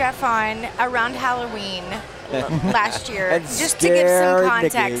had Jeff on around Halloween last year, And just to give some scared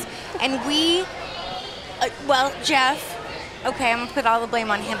context. Nikki. And we, Jeff, okay, I'm gonna put all the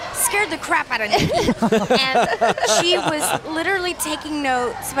blame on him, scared the crap out of Nikki. And she was literally taking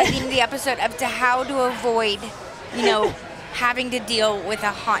notes by the end of the episode of to how to avoid, having to deal with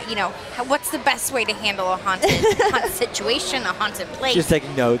a what's the best way to handle a haunted situation, a haunted place. Just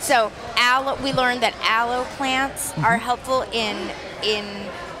taking notes. So we learned that aloe plants are helpful in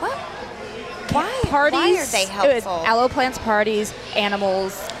what? Why? Parties. Why are they helpful? Aloe plants, parties,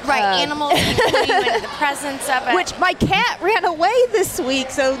 animals. Right, animals can put you into the presence of it. Which my cat ran away this week,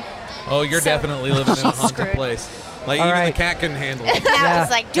 so Oh, you're So- definitely living in a She's haunted screwed. place. Like All even right. the cat couldn't handle it. that Yeah.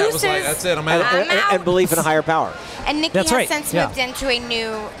 was like Cat deuces. was like, that's it, I'm and, out. I'm out. and belief in a higher power. And Nikki That's has right, since yeah. moved into a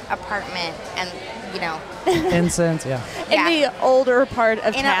new apartment, and Incense, yeah. in Yeah. the older part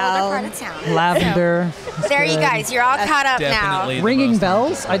of in town. an older part of town. Lavender. So, there you guys, you're all caught up Definitely the Ringing most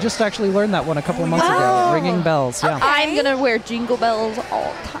bells. I just actually learned that one a couple of months ago. Wow. Ringing bells, yeah. Okay. I'm gonna wear jingle bells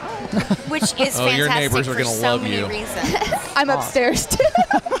all the time. now, which is Oh, fantastic your neighbors are for gonna so love many you. reasons. I'm upstairs too.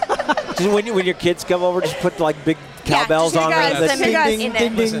 Just when your kids come over, just put like big Yeah, cowbells just on guys, them. them Ding, guys ding, in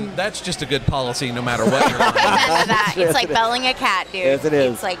ding, it. Listen, ding. that's just a good policy no matter what you're on. Amen to that. Yes, It's like it is. belling a cat, dude. Yes, it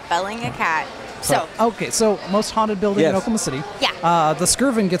is. It's like belling a cat. So, Okay, so most haunted building in Yes. Oklahoma City. Yeah. The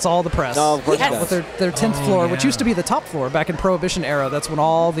Skirvin gets all the press. No, of course Yes. it With does. their 10th floor, which yeah. used to be the top floor back in Prohibition era. That's when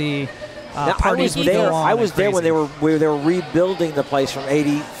all the Now, parties would go on. I was like there when crazy. they were rebuilding the place from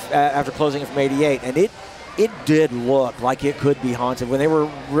 80 after closing it from 88, and it did look like it could be haunted when they were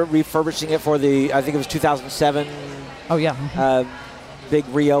refurbishing it for the I think it was 2007 Oh yeah, big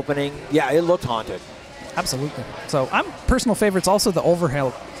reopening. Yeah, it looked haunted. absolutely. So I'm personal favorites. Also the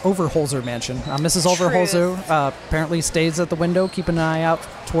Overholzer mansion. Mrs. Overholzer apparently stays at the window, keeping an eye out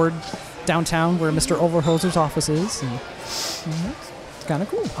toward downtown where Mr. Overholzer's office is. And, it's kind of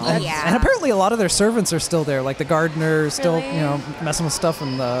cool. And, yeah. and apparently a lot of their servants are still there. Like the gardener is still, Really? messing with stuff,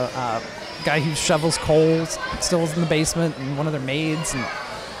 and the guy who shovels coals still is in the basement, and one of their maids, and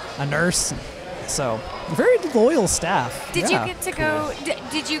a nurse. So very loyal staff. did Yeah. you get to go?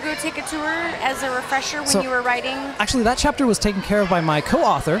 Did you go take a tour as a refresher when So- you were writing? Actually, that chapter was taken care of by my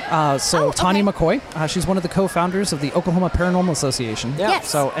co-author, Oh, Tanya okay. McCoy. She's one of the co-founders of the Oklahoma Paranormal Association. Yeah. Yes.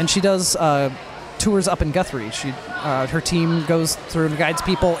 So, and she does tours up in Guthrie. Her team goes through and guides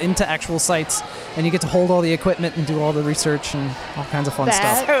people into actual sites, and you get to hold all the equipment and do all the research and all kinds of fun That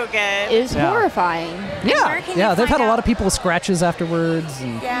stuff. So good. Is Yeah. horrifying. Yeah, where can you yeah. They've find had a lot out- of people with scratches afterwards.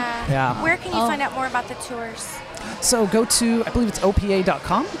 And Yeah. Yeah. Where can you Oh. find out more about the tours? So go to, I believe it's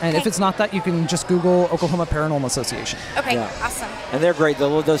OPA.com, and if Okay. it's not that, you can just Google Oklahoma Paranormal Association. Okay, Yeah. awesome. And they're great.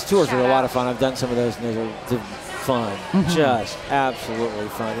 Those tours Shout are a lot out. of fun. I've done some of those, and they're fun. Just absolutely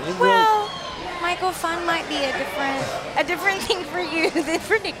fun. And it really- Well, Michael, fun might be a different thing for you than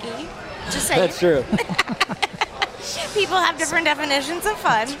for Nikki. Just saying. that's true. People have different definitions of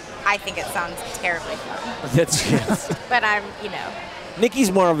fun. I think it sounds terribly fun, That's but I'm,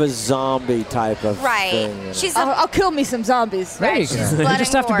 Nikki's more of a zombie type of right. thing. She's I'll kill me some zombies. There you she's go. blood You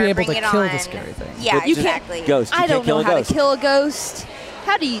just and have to be gore, able to bring it kill on. the scary thing. Yeah, But you can't exactly. ghost. You I can't don't kill know a how ghost. to kill a ghost.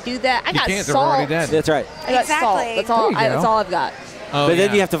 How do you do that? I You got can't, they're salt. already dead. That's right. I got salt. Exactly. That's all. There you That's go. all I've got. Oh, But then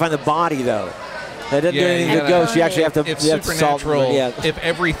yeah. you have to find the body, though. That doesn't do Yeah, anything you to gotta- ghosts. You actually have to. If you have to salt- Supernatural, yeah. if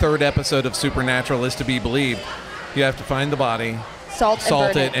every third episode of Supernatural is to be believed, you have to find the body, Salt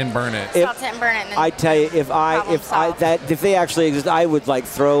salt and it, and burn it. If- Salt it and burn it. And I tell you, if they actually exist, I would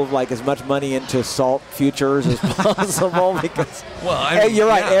throw as much money into Salt Futures as possible because. Well, I Hey, mean, you're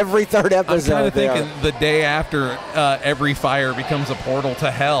right. yeah. Every third I'm episode. kind of they are- thinking the day after every fire becomes a portal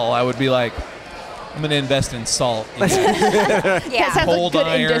to hell, I would be like, I'm going to invest in salt. You know, That yeah, sounds like cold good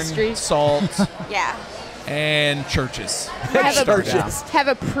iron, industry. salt, yeah. and churches. Have Churches. have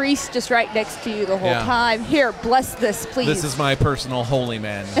a priest just right next to you the whole Yeah. time. Here, bless this, please. This is my personal holy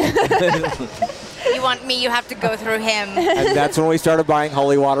man. You want me? You have to go through him. and that's when we started buying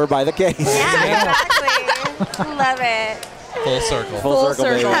holy water by the case. Yeah, exactly. Love it. Full circle. Full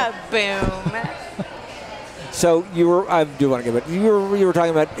circle, baby. Boom. So I do want to give it. You were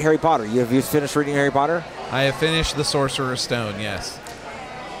talking about Harry Potter. Have you finished reading Harry Potter? I have finished The Sorcerer's Stone, yes.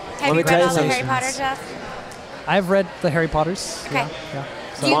 Have Let me you tell read you all the something. Harry Potter, Jeff? I've read the Harry Potters. Okay. Yeah.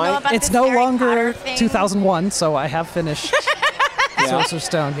 Do you know Mine- about It's this no Harry longer Potter thing? 2001, so I have finished Sorcerer's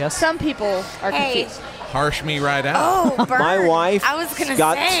Stone, yes. Some people are Hey. confused. Harsh me right out. Oh, burn. My wife I was gonna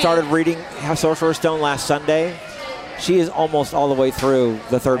started reading Sorcerer's Stone last Sunday. She is almost all the way through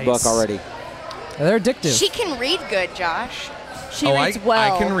the third Nice. book already. They're addictive. She can read good, Josh. She Oh, reads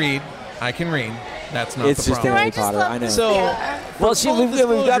well. I can read. I can read. That's not It's the just problem. Harry I just Potter. love I know. So, Yeah. well, full we've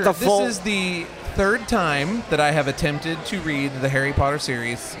got the disclosure, full. This is the third time that I have attempted to read the Harry Potter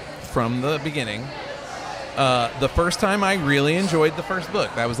series from the beginning. The first time I really enjoyed the first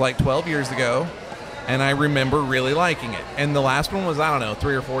book. That was like 12 years ago, and I remember really liking it. And the last one was, I don't know,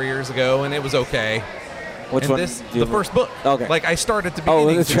 3 or 4 years ago, and it was okay. Which and one? this, do you the first book. Okay. Like, I started at the Oh,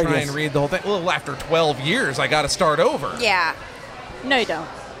 beginning that's to right, try yes. and read the whole thing. Well, after 12 years, I got to start over. Yeah. No, you don't.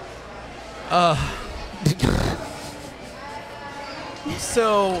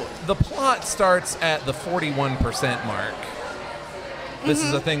 So the plot starts at the 41% mark. This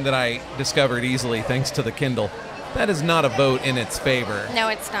is a thing that I discovered easily thanks to the Kindle. That is not a vote in its favor. No,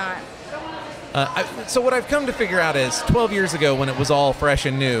 it's not. So what I've come to figure out is 12 years ago when it was all fresh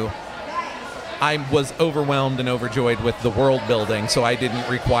and new, I was overwhelmed and overjoyed with the world building, so I didn't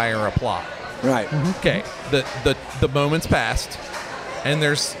require a plot. Right. Okay, the moments passed, and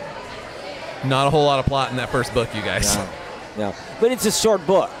there's not a whole lot of plot in that first book, you guys. No. No. But it's a short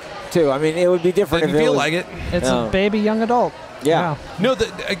book, too. I mean, it would be different Didn't if it feel was, like it. It's No. a baby young adult. Yeah. No,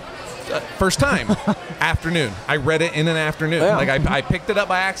 first time, afternoon. I read it in an afternoon. Yeah. Like I picked it up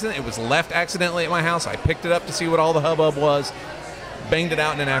by accident. It was left accidentally at my house. I picked it up to see what all the hubbub was. Banged it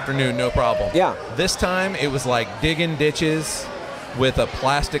out in an afternoon, no problem. Yeah. This time it was like digging ditches with a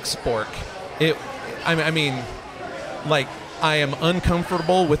plastic spork. I mean, like I am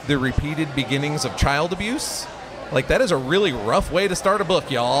uncomfortable with the repeated beginnings of child abuse. Like that is a really rough way to start a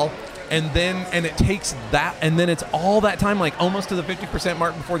book, y'all. And it takes that, and then it's all that time, like almost to the 50%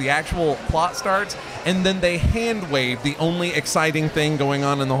 mark before the actual plot starts, and then they hand wave the only exciting thing going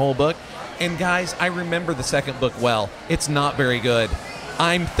on in the whole book. And guys, I remember the second book well. It's not very good.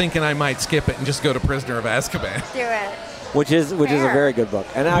 I'm thinking I might skip it and just go to Prisoner of Azkaban. Do it. which is a Fair. very good book.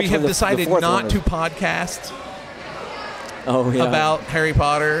 And actually We have the decided fourth not one to is- podcast Oh, yeah. about Harry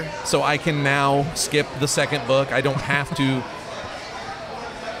Potter, so I can now skip the second book. I don't have to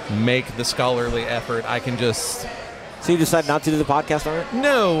make the scholarly effort. I can just... So you decided not to do the podcast on it?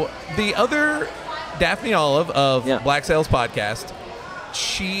 No, the other Daphne Olive of Yeah. Black Sails Podcast,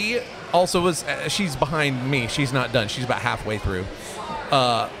 she also was, she's behind me. She's not done. She's about halfway through.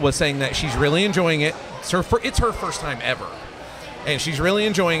 Was saying that she's really enjoying it. It's her first time ever. And she's really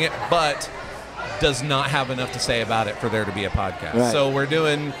enjoying it, but does not have enough to say about it for there to be a podcast. Right. So we're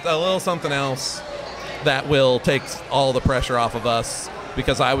doing a little something else that will take all the pressure off of us,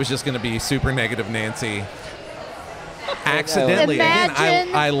 because I was just going to be super negative Nancy accidentally.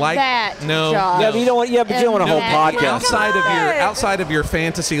 Imagine I like that, no. Josh. Yeah, but you don't want. Yeah, but you don't want a whole Imagine. podcast. Outside of your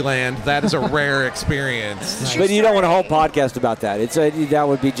fantasy land, that is a rare experience. But you don't want a whole podcast about that. That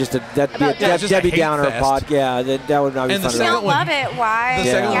would be just that'd be About that. Just a Debbie hate Downer fest. pod. Yeah, that would not be And the fun. You at all. don't love it. Why? The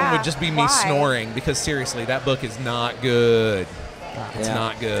second Yeah. one would just be me Why? snoring because seriously, that book is not good. It's Yeah.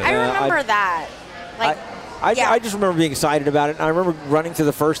 not good. I Yeah, remember that. Like, I just remember being excited about it. I remember running through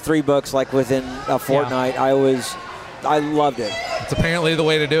the first 3 books like within a fortnight. I loved it, It's apparently the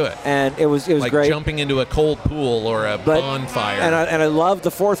way to do it. and it was Like great. jumping into a cold pool or a But- bonfire. And I loved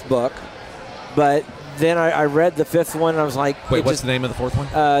the 4th book, but then I read the 5th one and I was like, Wait, what's the name of the 4th one?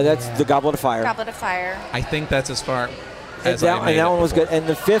 That's the Goblet of Fire. Goblet of Fire. I think that's as far And as I made that it one was before. good. And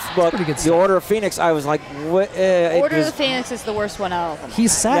the 5th book, pretty good The stuff. Order of Phoenix, I was like, what? Order of the Phoenix is the worst one out of them.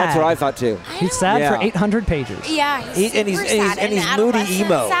 He's sad. That's what I thought too. He's sad Yeah. for 800 pages. Yeah, he's And he's- super and he's- sad. and he's moody adolescent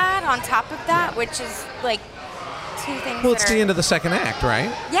emo. sad on top of that, which is like 2 things. Well, it's that the are, end of the second act,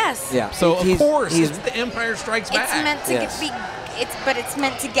 right? Yes. Yeah. So He's- of course, he's- it's the Empire Strikes It's Back. meant to Yes. but it's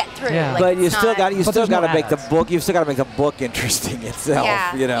meant to get through. Yeah. Like, but you it's still not- got But there's no to make the ads. book. You've still got to make the book interesting itself.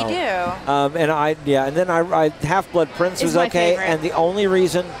 Yeah, you know. you do. And then I Half Blood Prince Is was my okay, favorite. and the only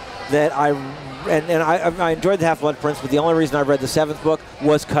reason that I enjoyed the Half Blood Prince, but the only reason I read the 7th book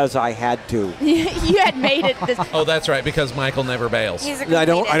was because I had to. You had made it this. Oh, that's right, because Michael never bails. He's a I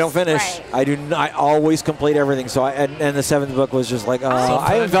don't completist, finish. Right. I do not. I always complete everything. So and the 7th book was just like, I haven't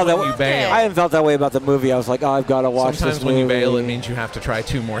Sometimes felt that when way. you bail- I haven't felt that way about the movie. I was like, I've got to watch Sometimes this when movie. you bail, it means you have to try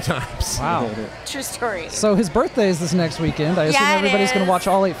 2 more times. Wow. True story. So his birthday is this next weekend. I assume Yeah, it everybody's going is. to watch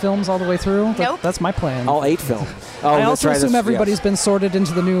all 8 films all the way through. Nope. That's my plan. all 8 films. Oh, I that's also right, assume that's- everybody's yes. been sorted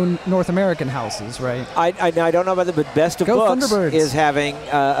into the new North American houses, right? I don't know about that, but Best of Go Books Thunderbirds. is having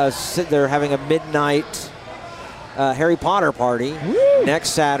they're having a midnight Harry Potter party next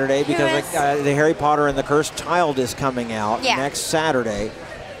Saturday because is? the Harry Potter and the Cursed Child is coming out Yeah. next Saturday.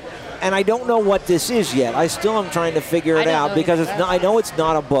 And I don't know what this is yet. I still am trying to figure I it don't out know because either. it's not, I know it's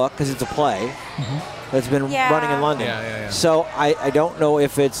not a book because it's a play that's been Yeah. running in London. Yeah. So I don't know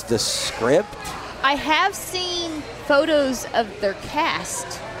if it's the script. I have seen photos of their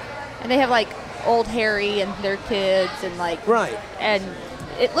cast, and they have like old Harry and their kids, and like Right. and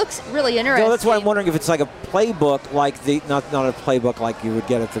it looks really interesting. So that's why I'm wondering if it's like a playbook, like the not a playbook like you would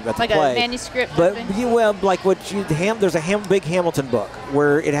get at the like play. a manuscript. But type thing. like what you there's a big Hamilton book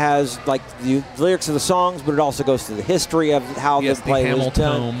where it has like the lyrics of the songs, but it also goes through the history of how Yes, the the play was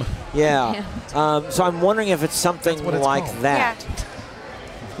done. Hamiltome. Yeah. So I'm wondering if it's something That's what it's like called. that.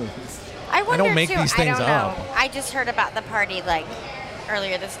 I wonder make too. these I things don't know. up. I just heard about the party like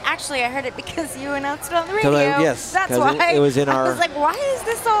earlier this. Actually, I heard it because you announced it on the 'Cause radio. yes, that's 'cause why it was in I our was like, why is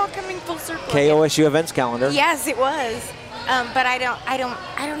this all coming full circle? again? KOSU events calendar. Yes, it was. But I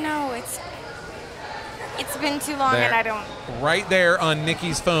don't know. It's been too long, There. and I don't. Right there on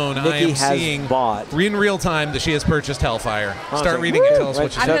Nikki's phone, I Nikki am has seeing bought. in real time that she has purchased Hellfire. Start Awesome. reading and tell us Right,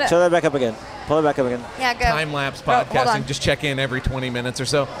 what you I'm said. gonna- show that back up again. Pull it back up again. Yeah, go. Time lapse hold podcasting. on. Just check in every 20 minutes or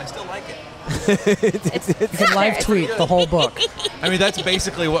so. I still like it. You can live tweet the whole book. I mean, that's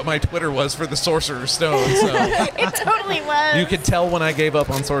basically what my Twitter was for the Sorcerer's Stone. So It totally was. you could tell when I gave up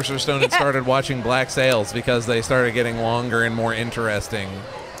on Sorcerer's Stone and started watching Black Sails because they started getting longer and more interesting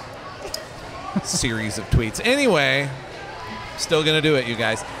series of tweets. Anyway, still gonna do it, you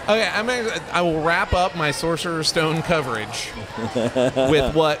guys. Okay, I will wrap up my Sorcerer's Stone coverage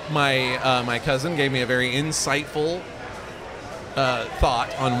with what my cousin gave me a very insightful thought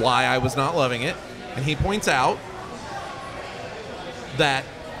on why I was not loving it, and he points out that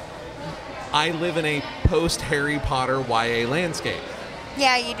I live in a post-Harry Potter YA landscape,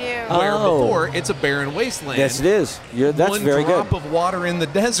 Yeah, you do. where Oh. before it's a barren wasteland. Yes, it is. That's One very good. drop of water in the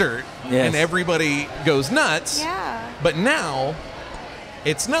desert, Yes. and everybody goes nuts. Yeah. But now,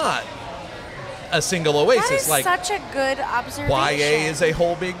 it's not a single That oasis. is Like such a good observation. YA is a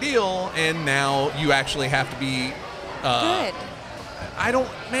whole big deal, and now you actually have to be. good. I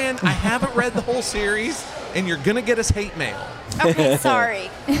haven't read the whole series, and you're gonna get us hate mail. Okay, sorry.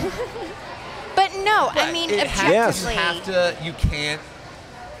 But no, I But mean it objectively.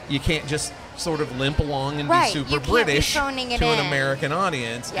 You can't just sort of limp along and Right, be you super can't be British phoning it to an in. American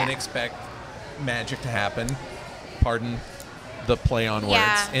audience and Yeah. expect magic to happen. Pardon the play on words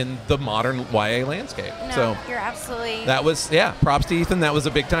Yeah. in the modern YA landscape. No, So you're absolutely that was props to Ethan. That was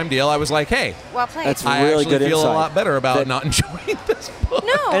a big time deal. I was like, hey, well played. That's I really actually good feel insight. a lot better about That- not enjoying this book.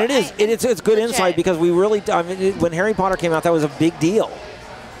 no, And it is. It's good legit. insight because we really. I mean, when Harry Potter came out, that was a big deal,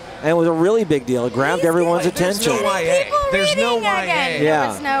 and it was a really big deal. It grabbed everyone's There's attention. no YA. People There's no reading YA. again. Yeah. There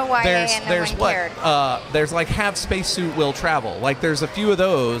was no YA and no one cared. There's like have spacesuit will travel. Like there's a few of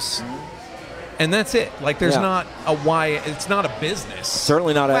those, And that's it. Like, there's Yeah. not a why. It's not a business.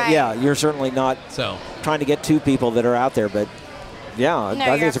 Certainly not a. Right. Yeah, you're certainly not So, trying to get to people that are out there, but yeah, I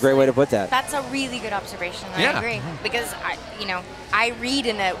think you're it's a great way to put absolutely- that. That's a really good observation. Yeah. I agree because I read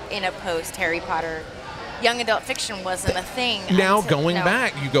in a post Harry Potter, young adult fiction wasn't a thing. now until- going no.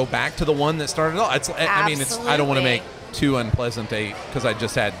 back, you go back to the one that started it all. I mean, I don't want to Absolutely. make too unpleasant because I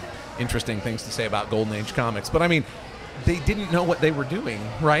just had interesting things to say about Golden Age comics. But I mean, they didn't know what they were doing,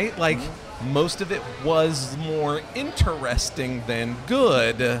 right? Like, most of it was more interesting than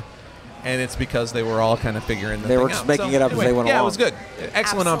good. And it's because they were all kind of figuring the They thing were just out. making So, it up as anyway, they went yeah, along. it was good.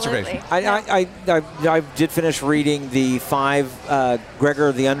 Excellent Absolutely. observation. I did finish reading the 5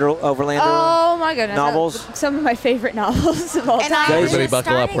 Gregor the Overlander. Oh my goodness! Novels? Some of my favorite novels of all And time. I was Everybody just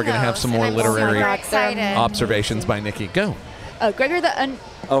buckle up. starting We're gonna have those, some and more I'm literary super excited. Observations by Nikki. Go. Gregor the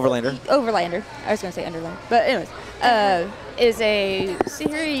Overlander. Overlander. I was going to say Underlander, but anyways, is a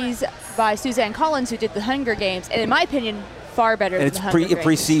series by Suzanne Collins who did The Hunger Games, and in my opinion, far better And than it's The Hunger it Games.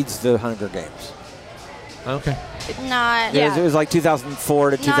 precedes the Hunger Games. Okay. Not It was like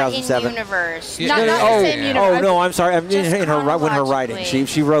 2004 to not 2007. in universe. Yeah. Not, No, not no, the same yeah. universe. Oh no, I'm sorry. I'm Just in her when her writing. chronologically.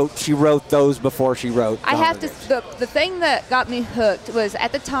 She wrote those before she wrote. I have to. The thing that got me hooked was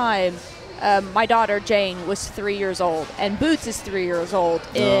at the time, my daughter Jane was 3 years old, and Boots is 3 years old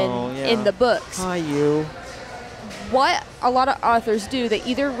in the books. Hi, you. What a lot of authors do, they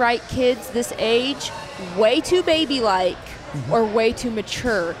either write kids this age way too baby-like or way too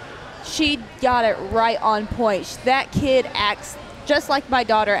mature. She got it right on point. That kid acts just like my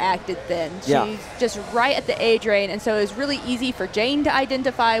daughter acted then. She's Yeah. just right at the age range, and so it was really easy for Jane to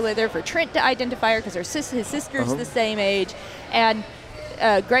identify with her, for Trent to identify her, because his sister's the same age, and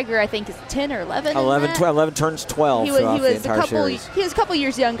Gregor, I think, is 10 or 11. in 11, that. 11 turns 12 He was, throughout he the was a entire couple. series. He was a couple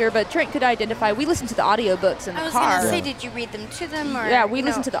years younger, but Trent could identify. We listened to the audiobooks in the I was car. gonna say, did you read them to them or? Yeah, we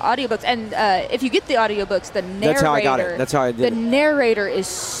listened to the audiobooks, and if you get the audiobooks, the narrator. That's how I got it. That's how I did The it. narrator is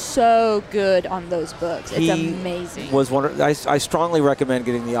so good on those books. It's He amazing. Was one. I strongly recommend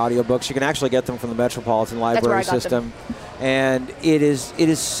getting the audiobooks. You can actually get them from the Metropolitan where Library I got them. system, and it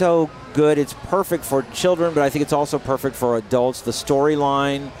is so good. It's perfect for children, but I think it's also perfect for adults. The storyline.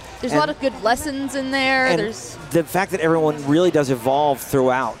 There's a lot of good lessons in there. And There's the fact that everyone really does evolve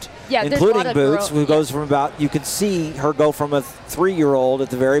throughout. Yeah, there's a including lot of Boots, grow- who goes from about, you can see her go from a 3-year-old at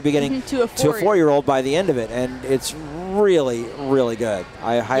the very beginning to a 4-year-old by the end of it, and it's really, really good.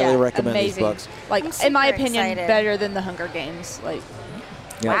 I highly recommend amazing. these books. Like, I'm in my super opinion, excited. better than the Hunger Games. Like,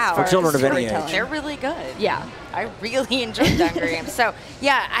 Yeah, Wow. for children of any Storytelling. age. They're really good. yeah. I really enjoyed the Hunger Games. So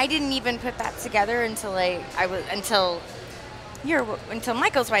yeah, I didn't even put that together until until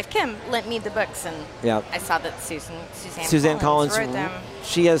Michael's wife Kim lent me the books, and Yeah. I saw that Suzanne Suzanne Collins, wrote them.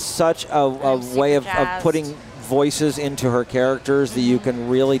 she has such a I'm way super of jazzed. putting voices into her characters that you can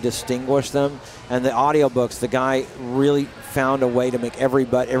really distinguish them. And the audiobooks, the guy really found a way to make every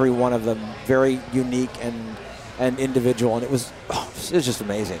one of them very unique and individual, and it was just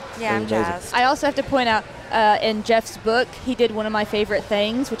amazing. Yeah, It I'm was amazing. jazzed. I also have to point out, in Jeff's book, he did one of my favorite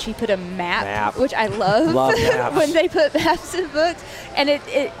things, which he put a map. Which I love. Love maps. When they put maps in books, and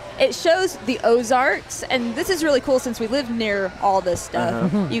it shows the Ozarks, and this is really cool since we live near all this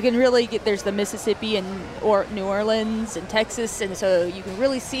stuff. You can really there's the Mississippi and New Orleans and Texas, and so you can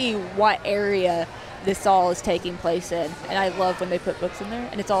really see what area this all is taking place in. And I love when they put books in there,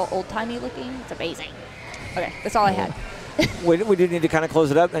 and it's all old timey looking. It's amazing. Okay, that's all I had. We do need to kind of close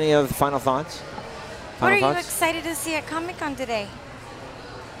it up. Any other final thoughts? What are Final you thoughts? excited to see at Comic-Con today?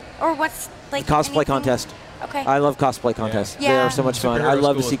 Or what's like Cosplay anything- contest. Okay. I love cosplay contests. They Yeah. are so much fun. Superhero I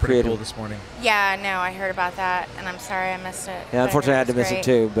love to School see is pretty cool creative. this morning. Yeah, no, I heard about that, and I'm sorry I missed it. Yeah, but unfortunately, I had to heard miss was it great.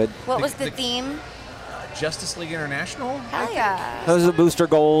 too. But What was The- the the- theme? Justice League International? Hell yeah. those are the Booster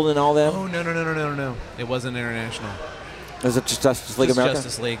Gold and all them. Oh, no. It wasn't international. Is it just Justice League Just America?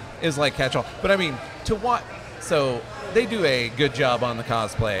 Justice League is like catch-all. But I mean, to watch, so they do a good job on the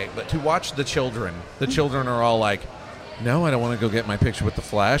cosplay, but to watch the children are all like, no, I don't want to go get my picture with the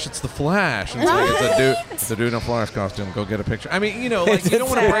Flash. It's the Flash. And it's like, it's a dude in a Flash costume. Go get a picture. I mean, you know, like you don't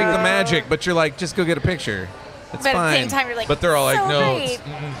want to break the magic, but you're like, just go get a picture. It's But fine. at the same time, you're like, but they're all like, so no, great.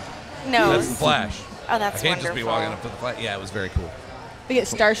 no, No. that's the Flash. Oh, that's I can't just be walking wonderful. up to the Flash. Yeah, it was very cool. We get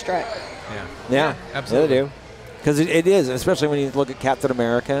starstruck. Yeah. Yeah, absolutely. Yeah, they do. Because it is, especially when you look at Captain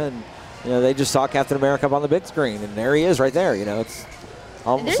America, and they just saw Captain America up on the big screen, and there he is right there. It's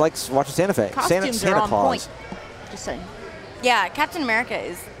almost like watching Santa Fe. Costumes Santa are on Claus. point. Just saying. Yeah, Captain America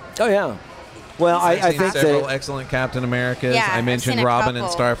is. Oh yeah. Well, I I've seen think several that excellent Captain Americas. Yeah, I I've mentioned seen a Robin and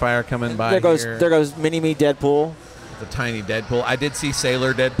couple. Starfire coming by there goes here. Mini-Me Deadpool. The tiny Deadpool. I did see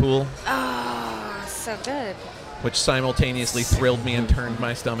Sailor Deadpool, Oh, so good. which simultaneously thrilled me and turned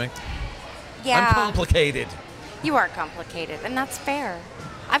my stomach. Yeah. I'm complicated. You are complicated, and that's fair.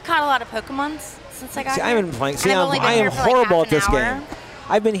 I've caught a lot of Pokemons since I got See, here. I haven't been playing. See, And I've only been I am here for like horrible half at this an hour. game.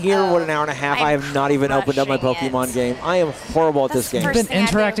 I've been here, an hour and a half. I I'm have not even opened up my crushing Pokemon it. game. I am horrible at this That's the game. first Been thing I do.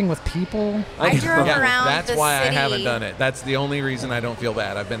 interacting with people. I drove Yeah, around that's the why city. I haven't done it. That's the only reason I don't feel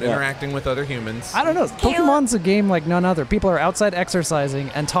bad. I've been interacting with other humans. I don't know. Caleb- Pokemon's a game like none other. People are outside exercising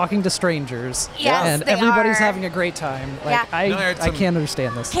and talking to strangers, Yes, and they everybody's are. having a great time. Like Yeah. I, No, I heard I some- can't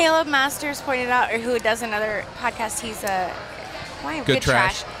understand this. Caleb Masters pointed out, or who does another podcast, he's a Good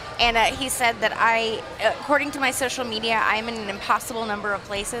trash. And he said that according to my social media, I'm in an impossible number of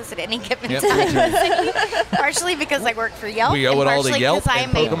places at any given Yep. time. Partially because I work for Yelp. We owe and it all to partially Yelp because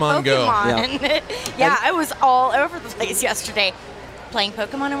and I made Pokemon Go. Pokemon. Yeah, I was all over the place yesterday playing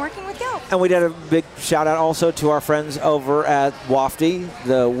Pokemon and working with Yelp. And we did a big shout out also to our friends over at Wafty.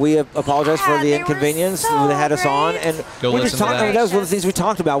 We apologize for the they were inconvenience. so They had us on, great. and Go we listen just to talked. that. That was one of the things we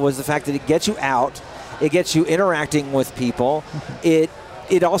talked about was the fact that it gets you out, it gets you interacting with people. It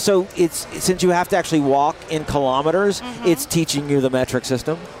also since you have to actually walk in kilometers, it's teaching you the metric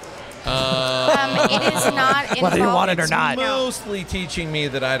system. It is not involved. Whether you want it or It's not. mostly teaching me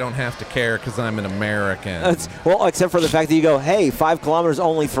that I don't have to care because I'm an American. Well, except for the fact that you go, hey, 5 kilometers,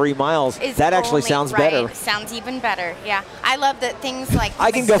 only 3 miles. Is That actually only- sounds right, better. Sounds even better. Yeah, I love that things like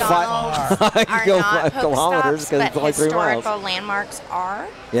I can go McDonald's I can are go not 5 kilometers Pokestops, 'cause but it's only 3 miles. historical landmarks are.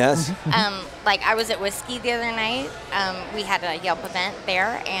 Yes. Like I was at Whiskey the other night. We had a Yelp event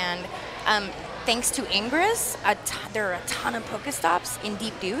there, and thanks to Ingress, there are a ton of Pokestops in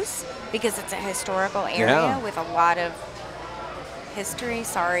Deep Deuce because it's a historical area Yeah. with a lot of history.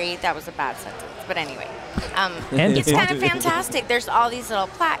 Sorry, that was a bad sentence. But anyway, And it's kind of fantastic. There's all these little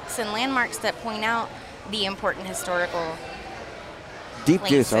plaques and landmarks that point out the important historical Deep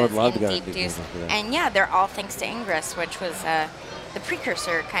places Deuce. I would love to in go to Deep Deep Deuce. Deuce. for that. And yeah, they're all thanks to Ingress, which was the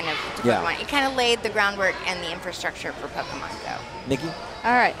precursor kind of to Yeah. Pokemon. It kind of laid the groundwork and the infrastructure for Pokemon Go. Nikki?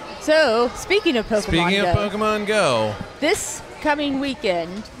 All right. So, speaking of Pokemon Speaking Go, of Pokemon Go, this coming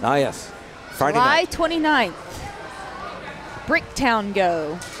weekend, Ah, yes. Friday July night. 29th, Bricktown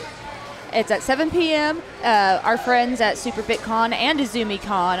Go. It's at 7 p.m. Our friends at Super BitCon and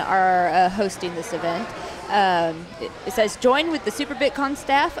IzumiCon are hosting this event. It says, join with the Super BitCon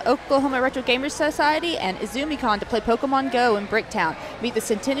staff, Oklahoma Retro Gamers Society, and IzumiCon to play Pokemon Go in Bricktown. Meet the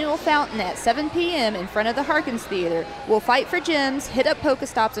Centennial Fountain at 7 p.m. in front of the Harkins Theater. We'll fight for gems, hit up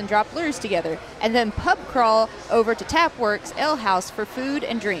Pokestops, and drop lures together, and then pub crawl over to Tapworks Ale House for food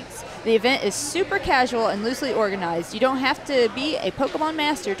and drinks. The event is super casual and loosely organized. You don't have to be a Pokemon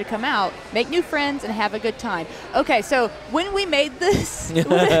master to come out, make new friends, and have a good time. Okay, so when we made this, when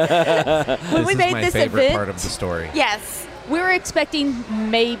we this made is my this favorite event, part of the story. Yes. we were expecting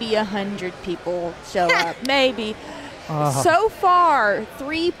maybe 100 people show up, maybe. So far,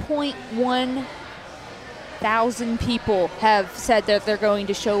 3.1 thousand people have said that they're going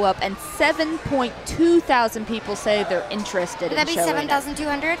to show up, and 7.2 thousand people say they're interested Would that in be showing up.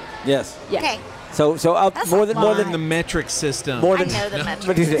 7,200? Yes. Yeah. Okay. So up That's more a than lot. more than The metric system. more I than know the what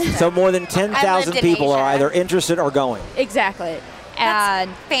metric do you say? system. So more than I 10,000 lived in people are Asia. either interested or going. Exactly. That's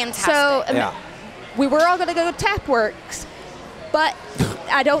And fantastic. So Yeah. we were all going to go to Tapworks, but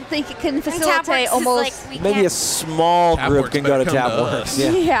I don't think it can And facilitate Tapworks is almost. like, we Maybe a can't- small group Tapworks can go to better come to Tapworks. us.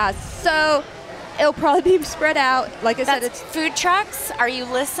 Yeah. Yeah, so it'll probably be spread out. Like I said, That's it's food trucks. Are you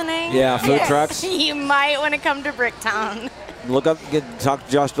listening? Yeah, food Yes. trucks. You might want to come to Bricktown. Look up, talk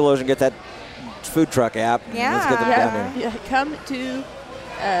to Josh Deloge and get that food truck app. Let's get them down here. yeah, come to.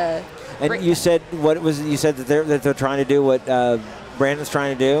 And you said you said that they're trying to do what Brandon's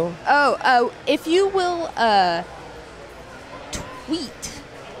trying to do. Oh, if you will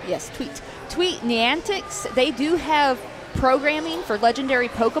tweet Niantics, they do have programming for legendary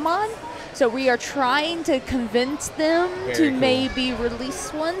Pokemon. So we are trying to convince them Very to cool. maybe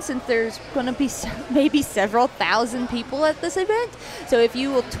release one, since there's going to be maybe several thousand people at this event. So if you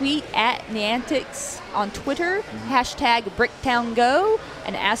will tweet at Niantics on Twitter, hashtag BricktownGo,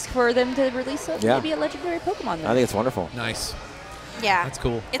 and ask for them to release maybe a legendary Pokemon. I think it's wonderful. Nice. Yeah. That's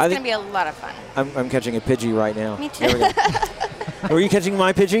cool. It's I going think- to be a lot of fun. I'm catching a Pidgey right now. Me too. Here we go. Were you catching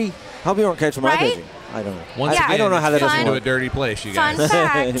my Pidgey? I hope you weren't catching my Right? Pidgey. I don't know. Once I again, don't know how that it's doesn't into a work. dirty place, you Fun guys.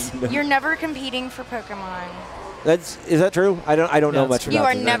 fact, you're never competing for Pokemon. Is that true? I don't know Yeah, much that's about You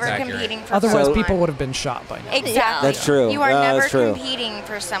are this. never accurate. competing for Otherwise, Pokemon. people would have been shot by now. Exactly. That's true. You are Yeah, never that's true. competing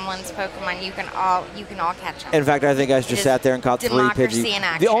for someone's Pokemon. You can all catch them. In fact, I think I just is sat there and caught 3 democracy Pidgey. in The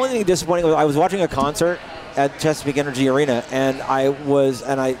action. only thing disappointing was I was watching a concert at Chesapeake Energy Arena, and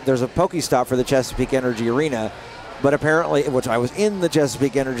there's a Pokestop for the Chesapeake Energy Arena but apparently, which I was in the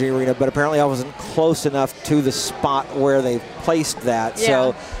Chesapeake Energy Arena, but apparently I wasn't close enough to the spot where they placed that.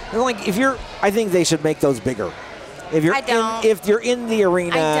 Yeah. So, like, I think they should make those bigger. If you're I don't. if you're in the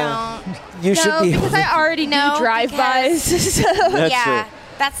arena, I don't. you should be. because I already No, do drive-bys. So. That's yeah, true.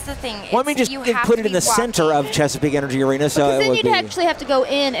 that's the thing. Well, I mean, just you have put to it in be the center walking. of Chesapeake Energy Arena, so Because it then would you'd be. actually have to go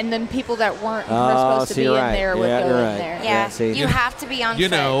in, and then people that weren't supposed to so be you're in right. there would Yeah, go you're in right. there. Yeah, see. you have to be on You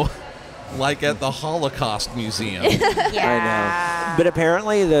foot. know, like at the Holocaust Museum. Yeah. I know. But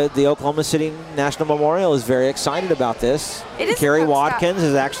apparently, the Oklahoma City National Memorial is very excited about this. It is Kerry about Watkins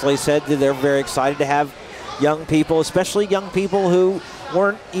has actually said that they're very excited to have young people, especially young people who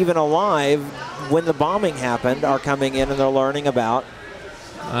weren't even alive when the bombing happened, are coming in and they're learning about.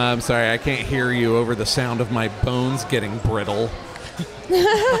 I'm sorry, I can't hear you over the sound of my bones getting brittle.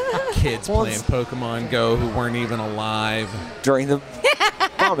 Kids Well, playing it's- Pokemon Go who weren't even alive. During the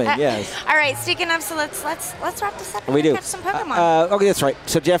bombing, yes. All right, speaking of, so let's wrap this up. and We do. Catch some Pokemon. Okay, that's right.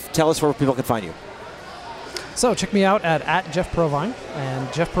 So, Jeff, tell us where people can find you. So check me out at Jeff Provine and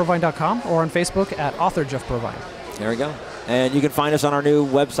jeffprovine.com or on Facebook at author Jeff Provine. There we go. And you can find us on our new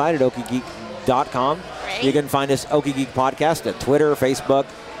website at okiegeek.com. Right. You can find us Okie Geek Podcast at Twitter, Facebook,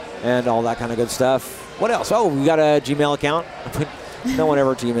 and all that kind of good stuff. What else? Oh, we got a Gmail account. No one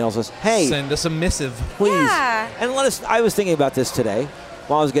ever Gmails us. Hey, Send us a missive. please. Yeah. And let us, I was thinking about this today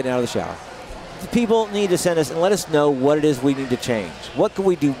while I was getting out of the shower. The people need to send us and let us know what it is we need to change. What can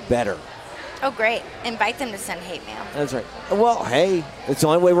we do better? Oh, great. Invite them to send hate mail. That's right. Well, hey, it's the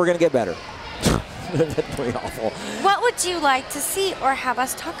only way we're going to get better. That's pretty awful. What would you like to see or have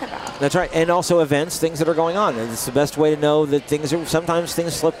us talk about? That's right. And also events, things that are going on. And it's the best way to know that sometimes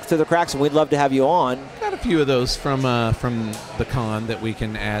things slip through the cracks, and we'd love to have you on. Got a few of those from the con that we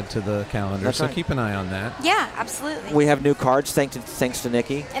can add to the calendar, That's so right. keep an eye on that. Yeah, absolutely. We have new cards, thanks to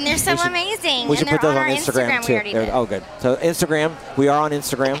Nikki. And they're so We should- We We should put those on our Instagram, We too. already did. Oh, good. So Instagram, we are on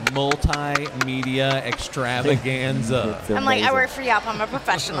Instagram. Multimedia extravaganza. It's I'm like, I amazing. work for Yelp. I'm a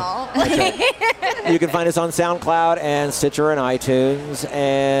professional. You can find us on SoundCloud and Stitcher and iTunes.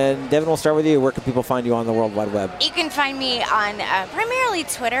 And Devin, we'll start with you. Where can people find you on the World Wide Web? You can find me on primarily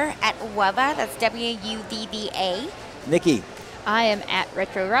Twitter at Wubba. That's WUVVA. Nikki, I am at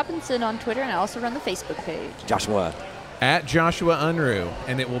Retro Robinson on Twitter, and I also run the Facebook page. Joshua. At Joshua Unruh,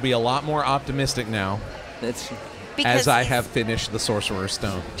 and it will be a lot more optimistic now It's Because as I he's- have finished the Sorcerer's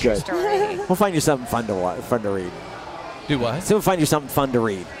Stone. good. Story. We'll find you something fun to read. Do what? So we'll find you something fun to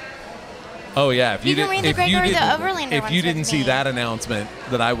read. Oh yeah, if You can read the Gregory the didn't- Overlander if ones you with didn't see me. that announcement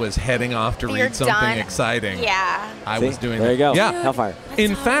that I was heading off to You're read something done. exciting, Yeah. I See? was doing There that. you go. Yeah. Hellfire. In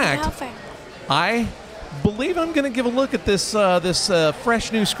That's all fact, Hellfire. I believe I'm going to give a look at this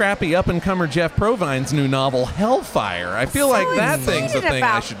fresh, new, scrappy, up-and-comer Jeff Provine's new novel, Hellfire. I feel like that thing's a excited thing I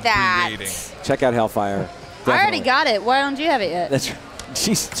about should that. be reading. Check out Hellfire. I already Definitely. got it. Why don't you have it yet? That's right.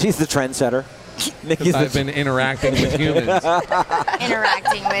 She's the trendsetter. Nikki's Because I've been interacting with humans.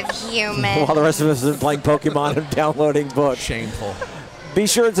 Interacting with humans. while the rest of us have been playing Pokemon and downloading books. Shameful. Be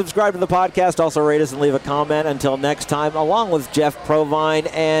sure and subscribe to the podcast. Also rate us and leave a comment. Until next time, along with Jeff Provine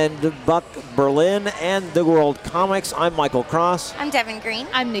and Buck Berlin and The World Comics, I'm Michael Cross, I'm Devin Green.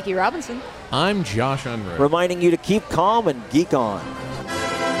 I'm Nikki Robinson. I'm Josh Unruh. reminding you to keep calm and geek on.